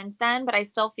other since then, but I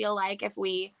still feel like if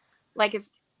we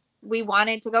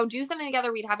wanted to go do something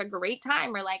together, we'd have a great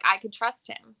time, or, like, I could trust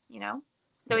him, you know?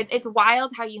 So it's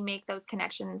wild how you make those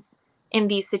connections in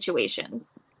these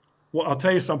situations. Well, I'll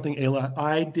tell you something,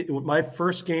 Ayla. My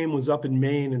first game was up in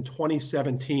Maine in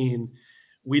 2017.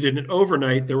 We did an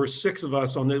overnight. There were 6 of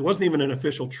us it wasn't even an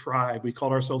official tribe. We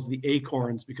called ourselves the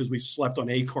Acorns because we slept on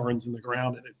acorns in the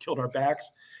ground and it killed our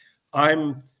backs.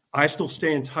 I still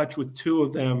stay in touch with 2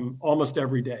 of them almost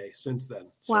every day since then.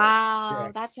 So, wow,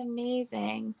 yeah. That's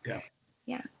amazing.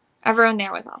 Yeah. Everyone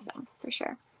there was awesome, for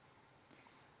sure.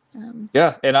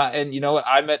 Yeah, and you know what?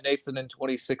 I met Nathan in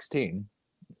 2016.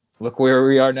 Look where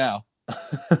we are now.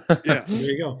 Yeah,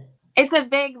 there you go. It's a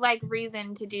big, like,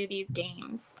 reason to do these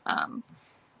games.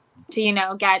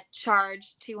 to get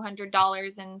charged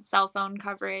 $200 in cell phone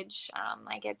coverage.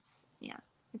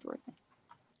 It's worth it.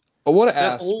 I want to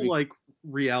That ask. whole like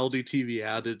reality TV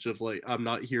adage of like, I'm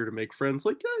not here to make friends.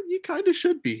 Like, yeah, you kind of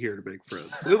should be here to make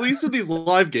friends. At least in these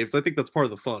live games, I think that's part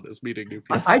of the fun is meeting new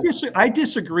people. I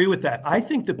disagree with that. I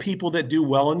think the people that do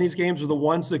well in these games are the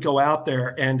ones that go out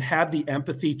there and have the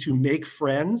empathy to make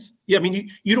friends. Yeah, I mean,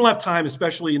 you don't have time,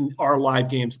 especially in our live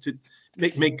games, to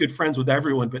make good friends with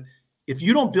everyone. But if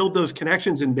you don't build those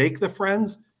connections and make the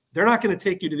friends, they're not going to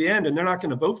take you to the end, and they're not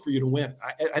going to vote for you to win.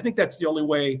 I think that's the only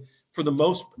way. For the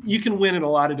most, you can win in a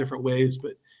lot of different ways,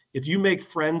 but if you make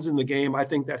friends in the game, I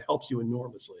think that helps you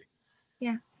enormously.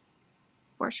 Yeah,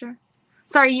 for sure.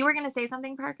 Sorry, you were going to say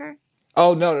something, Parker?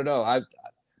 Oh, no.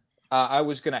 I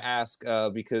was going to ask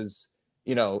because,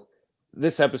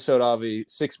 this episode,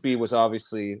 6B was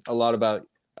obviously a lot about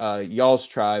y'all's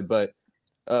tribe, but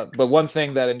one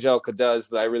thing that Angelica does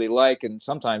that I really like, and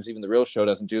sometimes even the real show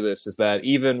doesn't do this, is that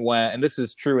even when, and this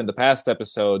is true in the past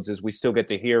episodes, is we still get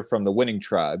to hear from the winning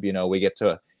tribe. We get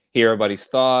to hear everybody's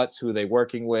thoughts, who they're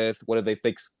working with, what do they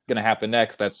think's going to happen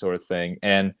next, that sort of thing.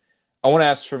 And I want to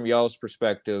ask from y'all's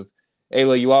perspective,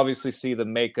 Ayla, you obviously see the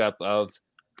makeup of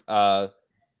the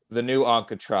new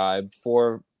Anka tribe,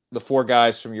 the four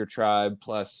guys from your tribe,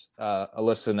 plus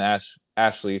Alyssa and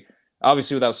Ashley.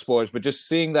 Obviously without spoilers, but just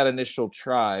seeing that initial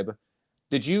tribe,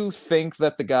 did you think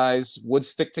that the guys would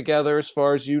stick together as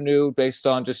far as you knew based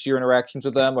on just your interactions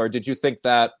with them? Or did you think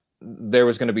that there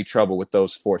was going to be trouble with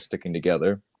those four sticking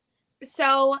together?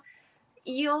 So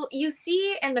you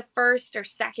see in the first or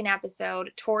second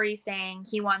episode, Tori saying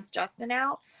he wants Justin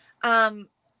out. And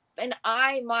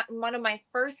one of my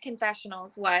first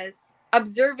confessionals was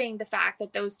observing the fact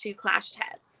that those two clashed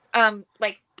heads,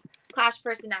 clashed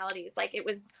personalities. Like it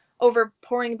was over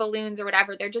pouring balloons or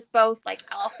whatever. They're just both like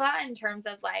alpha in terms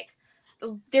of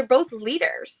they're both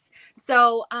leaders.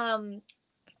 So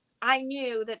I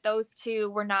knew that those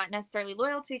two were not necessarily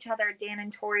loyal to each other. Dan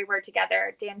and Tori were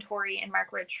together. Dan, Tori, and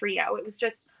Mark were a trio. It was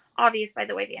just obvious by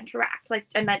the way they interact,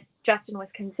 and that Justin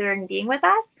was considering being with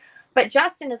us. But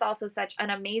Justin is also such an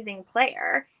amazing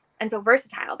player and so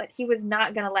versatile that he was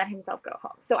not going to let himself go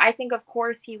home. So I think, of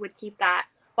course, he would keep that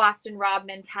Boston Rob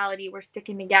mentality. We're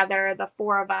sticking together, the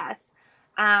four of us.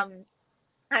 I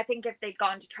think if they'd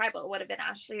gone to tribal, it would have been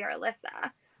Ashley or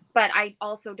Alyssa. But I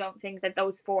also don't think that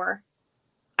those four,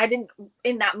 I didn't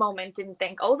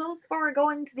think, oh, those four are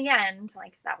going to the end.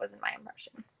 Like that wasn't my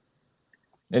impression.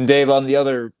 And Dave, on the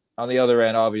other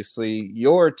end, obviously,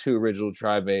 your two original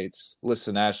tribe mates, Alyssa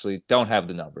and Ashley, don't have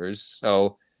the numbers.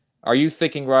 So are you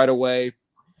thinking right away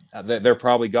that they're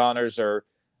probably goners, or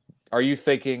are you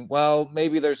thinking, well,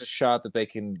 maybe there's a shot that they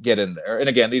can get in there? And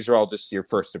again, these are all just your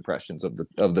first impressions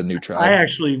of the new tribe.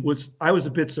 I was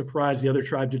a bit surprised the other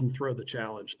tribe didn't throw the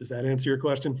challenge. Does that answer your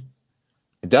question?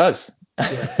 It does.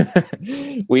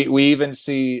 Yeah. we even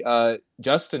see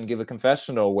Justin give a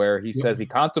confessional where he says he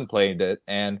contemplated it,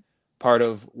 and part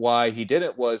of why he did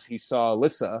it was he saw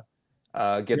Alyssa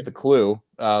get the clue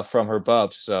from her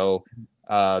buff. So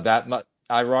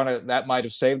ironic, that might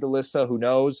have saved Alyssa. Who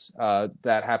knows?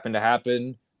 That happened to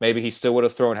happen. Maybe he still would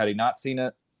have thrown had he not seen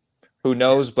it. Who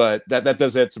knows? But that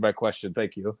does answer my question.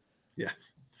 Thank you. Yeah.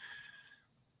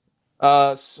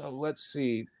 So let's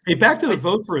see. Hey, back to the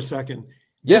vote for a second.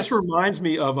 Yes. This reminds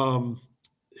me of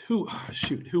who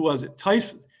was it?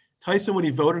 Tyson when he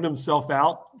voted himself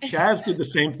out. Chaz did the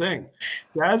same thing.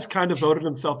 Chaz kind of voted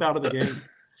himself out of the game.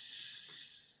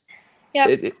 Yeah.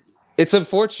 It's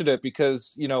unfortunate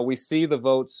because, we see the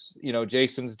votes,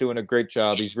 Jason's doing a great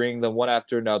job. He's reading them one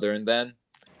after another. And then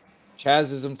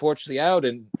Chaz is unfortunately out.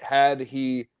 And had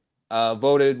he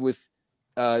voted with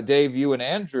Dave, you, and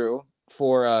Andrew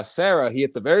for Sarah, he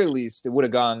at the very least, it would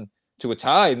have gone to a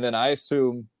tie. And then I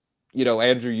assume,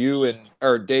 Andrew,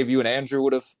 Dave, you, and Andrew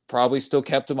would have probably still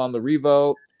kept him on the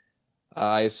revote.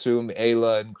 I assume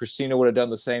Ayla and Christina would have done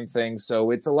the same thing.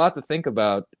 So it's a lot to think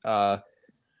about.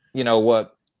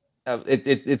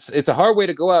 It's a hard way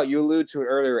to go out. You alluded to it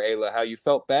earlier, Ayla, how you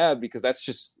felt bad because that's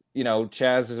just,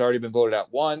 Chaz has already been voted out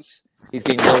once. He's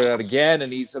getting voted out again,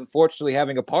 and he's unfortunately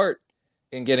having a part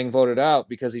in getting voted out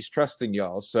because he's trusting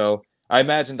y'all. So I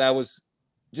imagine that was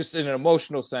just in an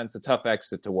emotional sense, a tough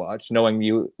exit to watch,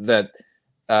 knowing that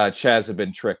Chaz had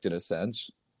been tricked in a sense.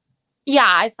 Yeah,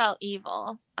 I felt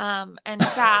evil. And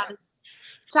Chaz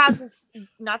was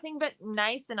nothing but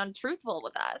nice and untruthful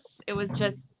with us. It was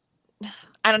just,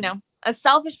 I don't know, a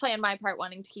selfish play on my part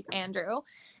wanting to keep Andrew.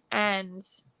 And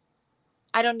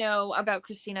I don't know about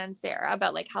Christina and Sarah,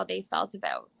 about how they felt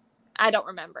about, I don't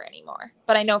remember anymore.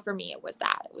 But I know for me, it was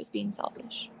being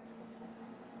selfish.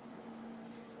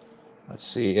 Let's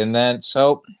see. And then,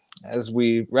 so as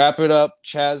we wrap it up,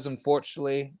 Chaz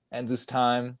unfortunately ends his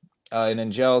time in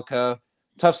Angelica.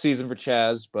 Tough season for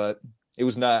Chaz, but it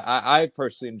was not. I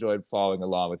personally enjoyed following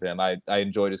along with him. I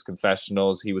enjoyed his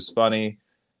confessionals. He was funny.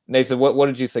 Nathan, what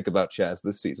did you think about Chaz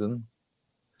this season?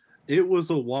 It was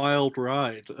a wild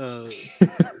ride.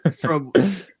 From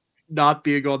not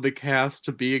being on the cast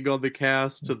to being on the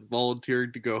cast to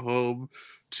volunteering to go home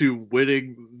to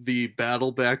winning the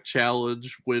Battle Back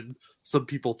challenge when some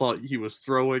people thought he was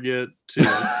throwing it to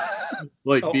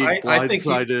being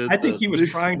blindsided. I think he was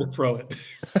trying to throw it.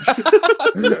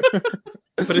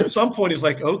 But at some point he's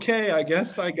like, okay, I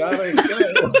guess I gotta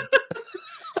go.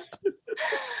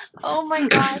 Oh my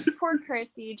gosh, poor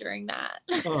Chrissy during that.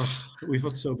 Oh, we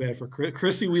felt so bad for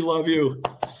Chrissy. We love you.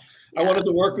 I wanted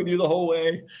to work with you the whole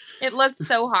way. It looked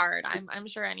so hard. I'm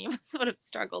sure any of us would have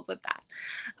struggled with that.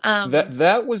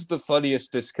 That was the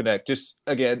funniest disconnect. Just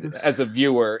again, as a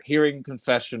viewer, hearing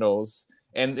confessionals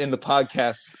and in the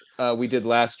podcast we did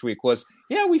last week was,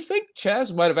 yeah, we think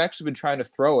Chaz might have actually been trying to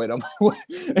throw it.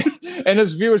 And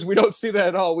as viewers, we don't see that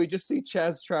at all. We just see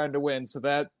Chaz trying to win. So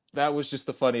that was just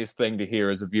the funniest thing to hear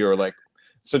as a viewer. Like,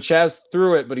 so Chaz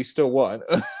threw it, but he still won.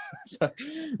 So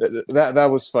that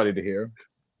was funny to hear.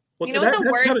 Well, you know what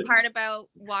the worst part about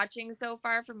watching so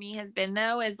far for me has been,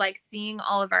 though, is like seeing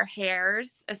all of our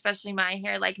hairs, especially my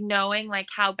hair, like knowing like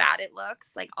how bad it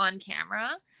looks like on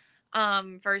camera,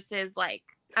 versus like,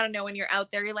 I don't know, when you're out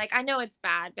there, you're like, I know it's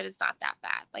bad, but it's not that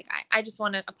bad. Like, I just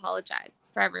want to apologize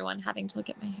for everyone having to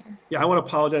look at my hair. Yeah, I want to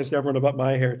apologize to everyone about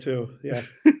my hair too. Yeah.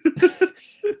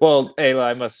 Well, Ayla,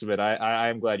 I must admit,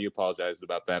 I'm glad you apologized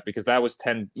about that, because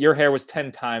your hair was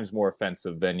 10 times more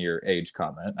offensive than your age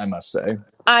comment, I must say.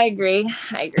 I agree.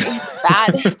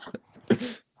 Bad.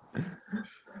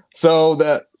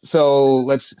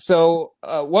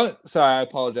 I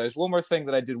apologize. One more thing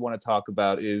that I did want to talk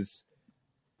about is,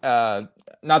 not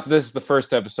that this is the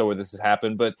first episode where this has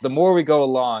happened, but the more we go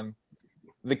along,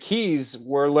 the keys,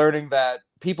 we're learning that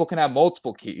people can have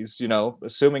multiple keys,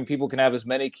 assuming people can have as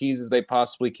many keys as they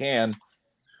possibly can.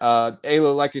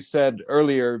 Ayla, like you said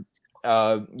earlier,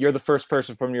 you're the first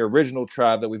person from your original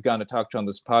tribe that we've gotten to talk to on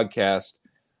this podcast.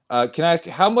 Can I ask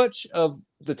you, how much of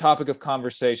the topic of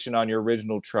conversation on your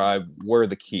original tribe were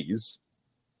the keys?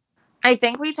 I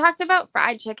think we talked about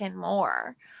fried chicken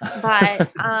more,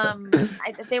 but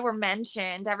they were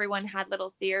mentioned. Everyone had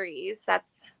little theories.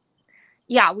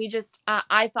 We just,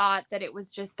 I thought that it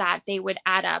was just that they would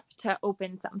add up to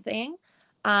open something.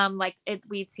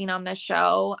 We'd seen on the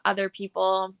show, other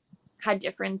people had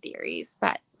different theories,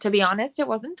 but to be honest, it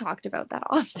wasn't talked about that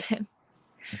often.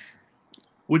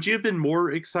 Would you have been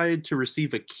more excited to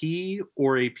receive a key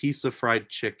or a piece of fried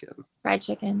chicken? Fried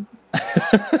chicken.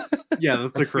 Yeah,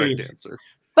 that's a correct answer.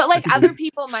 But like other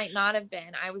people might not have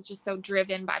been. I was just so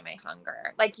driven by my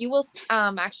hunger. Like you will,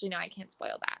 actually, no, I can't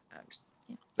spoil that.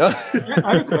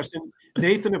 I have a question.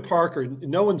 Nathan and Parker,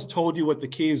 no one's told you what the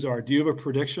keys are. Do you have a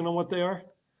prediction on what they are?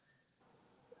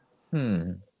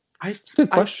 Good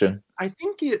question. I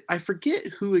forget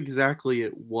who exactly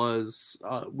it was.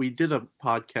 We did a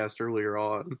podcast earlier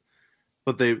on,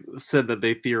 but they said that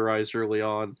they theorized early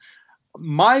on.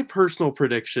 My personal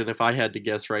prediction, if I had to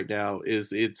guess right now,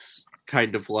 is it's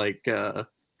kind of like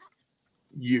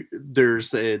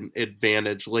there's an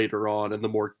advantage later on, and the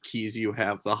more keys you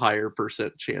have, the higher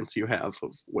percent chance you have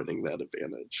of winning that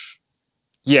advantage.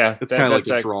 Yeah, it's kind of like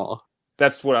a draw.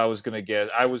 That's what I was going to get.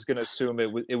 I was going to assume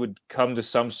it would come to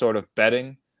some sort of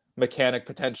betting mechanic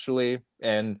potentially,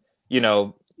 and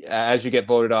as you get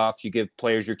voted off, you give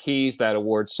players your keys. That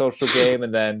awards social game,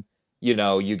 and then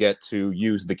you get to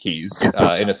use the keys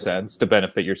in a sense to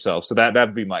benefit yourself. So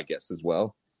that'd be my guess as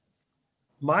well.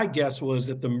 My guess was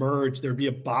at the merge, there'd be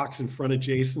a box in front of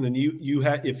Jason, and you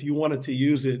had, if you wanted to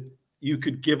use it, you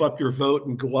could give up your vote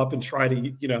and go up and try to,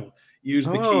 use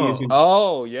the keys.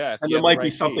 And there might be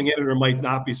something in it, or might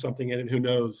not be something in it. Who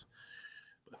knows?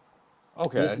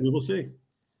 Okay, we will see.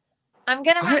 I'm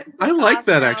gonna. I like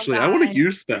that actually. I want to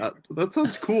use that. That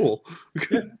sounds cool.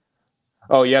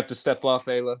 Oh, you have to step off,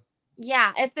 Ayla.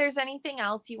 Yeah, if there's anything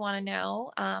else you want to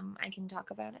know, I can talk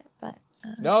about it. But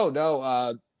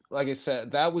no. Like I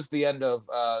said, that was the end of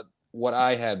what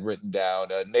I had written down.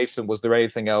 Nathan, was there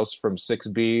anything else from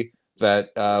 6B that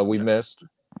we missed?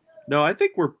 No, I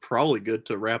think we're probably good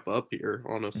to wrap up here,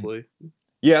 honestly.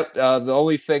 Yeah, the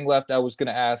only thing left I was going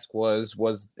to ask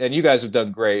was, and you guys have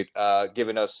done great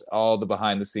giving us all the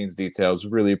behind-the-scenes details.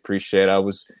 Really appreciate it. I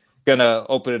was going to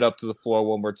open it up to the floor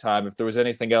one more time. If there was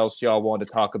anything else y'all wanted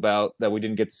to talk about that we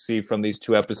didn't get to see from these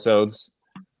 2 episodes.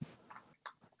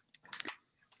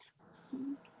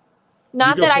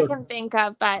 Not go that I first. can think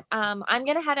of, but I'm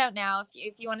gonna head out now.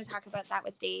 If you want to talk about that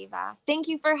with Dave, thank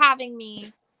you for having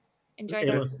me. Enjoy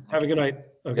Ayla, this. have a good night.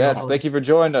 Okay, Yes, thank you for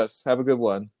joining us. Have a good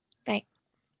one. Thanks.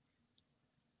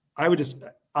 I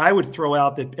would throw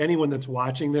out that anyone that's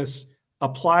watching this,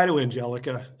 apply to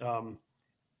Angelica.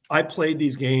 I played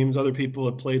these games. Other people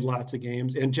have played lots of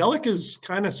games. Angelica's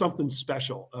kind of something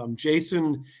special.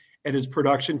 Jason and his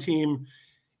production team,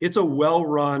 it's a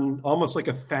well-run, almost like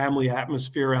a family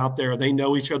atmosphere out there. They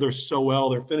know each other so well.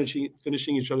 They're finishing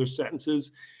each other's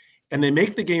sentences, and they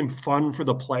make the game fun for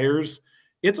the players.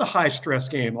 It's a high-stress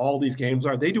game. All these games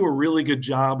are. They do a really good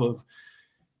job of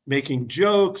making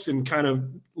jokes and kind of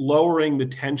lowering the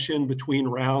tension between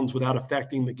rounds without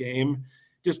affecting the game.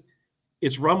 Just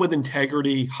it's run with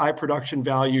integrity, high production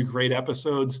value, great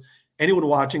episodes. Anyone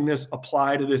watching this,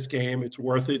 apply to this game. It's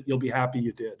worth it. You'll be happy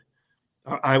you did.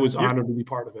 I was honored to be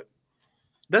part of it.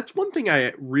 That's one thing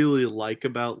I really like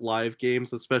about live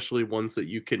games, especially ones that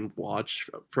you can watch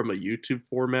from a YouTube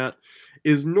format,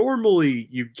 is normally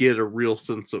you get a real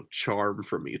sense of charm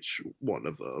from each one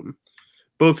of them.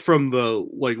 Both from the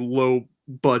like low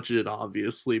budget,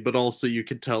 obviously, but also you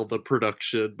can tell the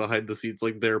production behind the scenes,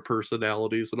 like their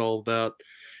personalities and all of that.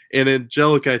 And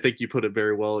Angelica, I think you put it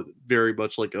very well, very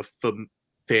much like a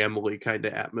family kind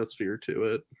of atmosphere to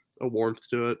it, a warmth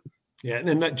to it. Yeah, and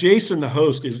then that Jason, the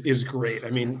host, is great.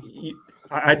 I mean,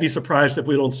 I'd be surprised if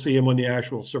we don't see him on the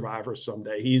actual Survivor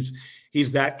someday. He's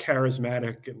that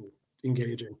charismatic and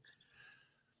engaging.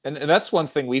 And that's one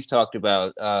thing we've talked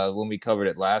about when we covered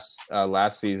it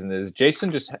last season is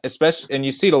Jason just especially, and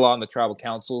you see it a lot in the tribal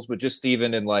councils, but just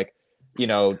even in like,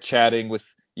 chatting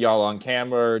with y'all on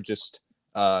camera, just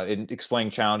in explaining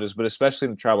challenges, but especially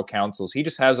in the tribal councils, he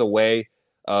just has a way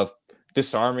of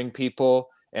disarming people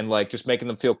and like just making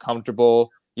them feel comfortable.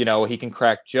 He can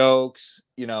crack jokes.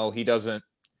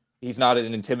 He's not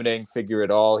an intimidating figure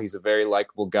at all. He's a very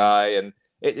likable guy. And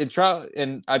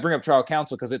and I bring up trial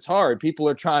counsel because it's hard. People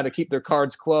are trying to keep their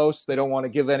cards close. They don't want to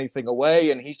give anything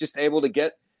away. And he's just able to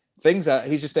get things out.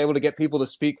 He's just able to get people to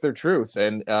speak their truth.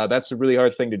 And that's a really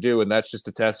hard thing to do. And that's just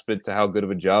a testament to how good of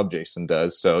a job Jason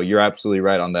does. So you're absolutely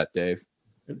right on that, Dave.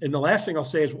 And the last thing I'll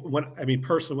say is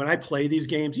personally, when I play these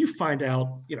games, you find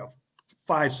out,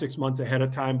 5-6 months ahead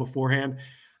of time beforehand.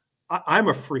 I'm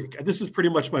a freak. This is pretty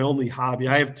much my only hobby.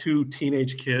 I have 2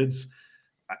 teenage kids.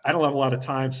 I don't have a lot of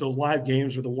time. So live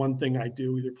games are the one thing I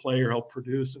do, either play or help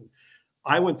produce. And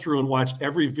I went through and watched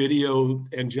every video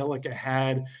Angelica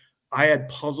had. I had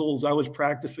puzzles. I was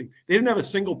practicing. They didn't have a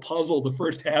single puzzle the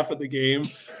first half of the game.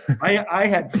 I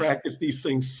had practiced these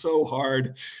things so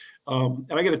hard. And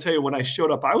I got to tell you, when I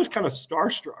showed up, I was kind of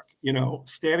starstruck,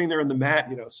 standing there in the mat,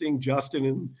 seeing Justin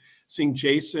and seeing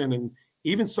Jason and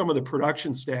even some of the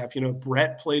production staff.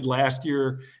 Brett played last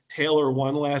year. Taylor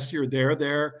won last year. They're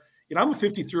there. I'm a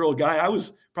 53-year-old guy. I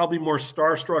was probably more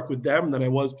starstruck with them than I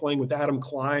was playing with Adam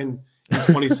Klein in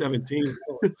 2017.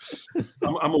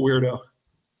 I'm a weirdo.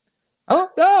 Oh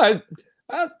no,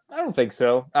 I don't think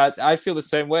so. I feel the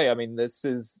same way. I mean,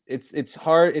 it's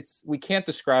hard. We can't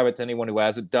describe it to anyone who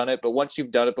hasn't done it. But once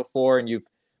you've done it before and you've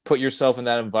put yourself in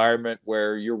that environment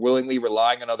where you're willingly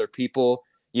relying on other people,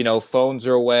 phones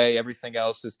are away, everything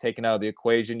else is taken out of the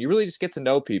equation. You really just get to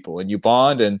know people and you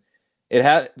bond. And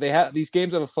these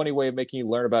games have a funny way of making you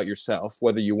learn about yourself,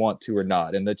 whether you want to or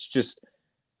not. And that's just,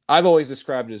 I've always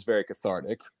described it as very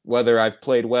cathartic, whether I've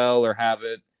played well or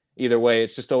haven't. Either way,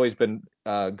 it's just always been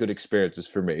good experiences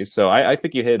for me. So I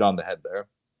think you hit it on the head there.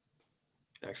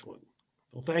 Excellent.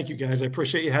 Well, thank you guys. I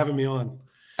appreciate you having me on.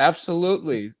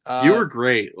 Absolutely. You were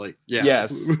great. Yeah.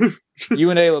 Yes.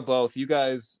 You and Ayla both. You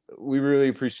guys, we really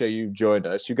appreciate you joined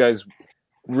us. You guys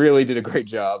really did a great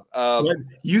job.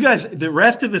 You guys, the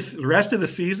rest of the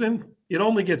season, it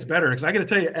only gets better. Because I got to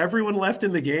tell you, everyone left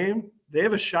in the game, they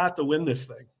have a shot to win this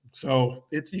thing. So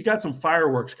you got some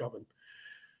fireworks coming.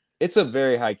 It's a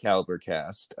very high caliber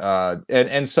cast,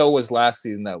 and so was last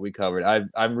season that we covered.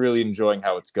 I'm really enjoying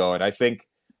how it's going. I think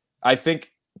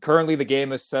currently the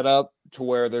game is set up to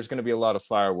where there's going to be a lot of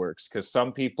fireworks because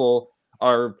some people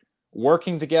are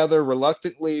working together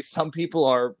reluctantly. Some people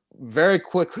are very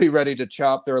quickly ready to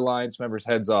chop their alliance members'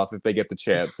 heads off if they get the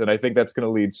chance, and I think that's going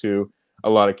to lead to a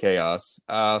lot of chaos.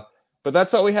 But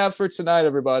that's all we have for tonight,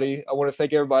 everybody. I want to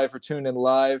thank everybody for tuning in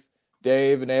live.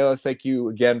 Dave and Ayla, thank you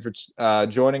again for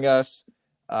joining us.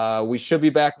 We should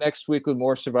be back next week with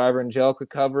more Survivor Angelica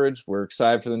coverage. We're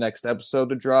excited for the next episode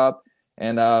to drop.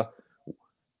 And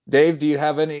Dave, do you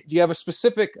have a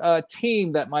specific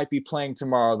team that might be playing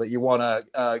tomorrow that you want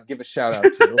to give a shout out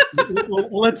to?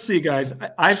 Well, let's see, guys.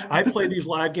 I play these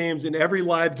live games. In every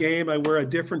live game, I wear a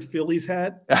different Phillies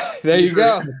hat. There you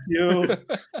go.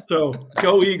 So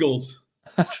go Eagles.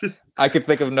 I could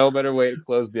think of no better way to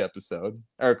close the episode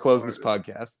or close this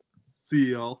podcast.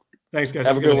 See y'all. Thanks, guys.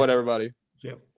 Have a good one, everybody. See ya.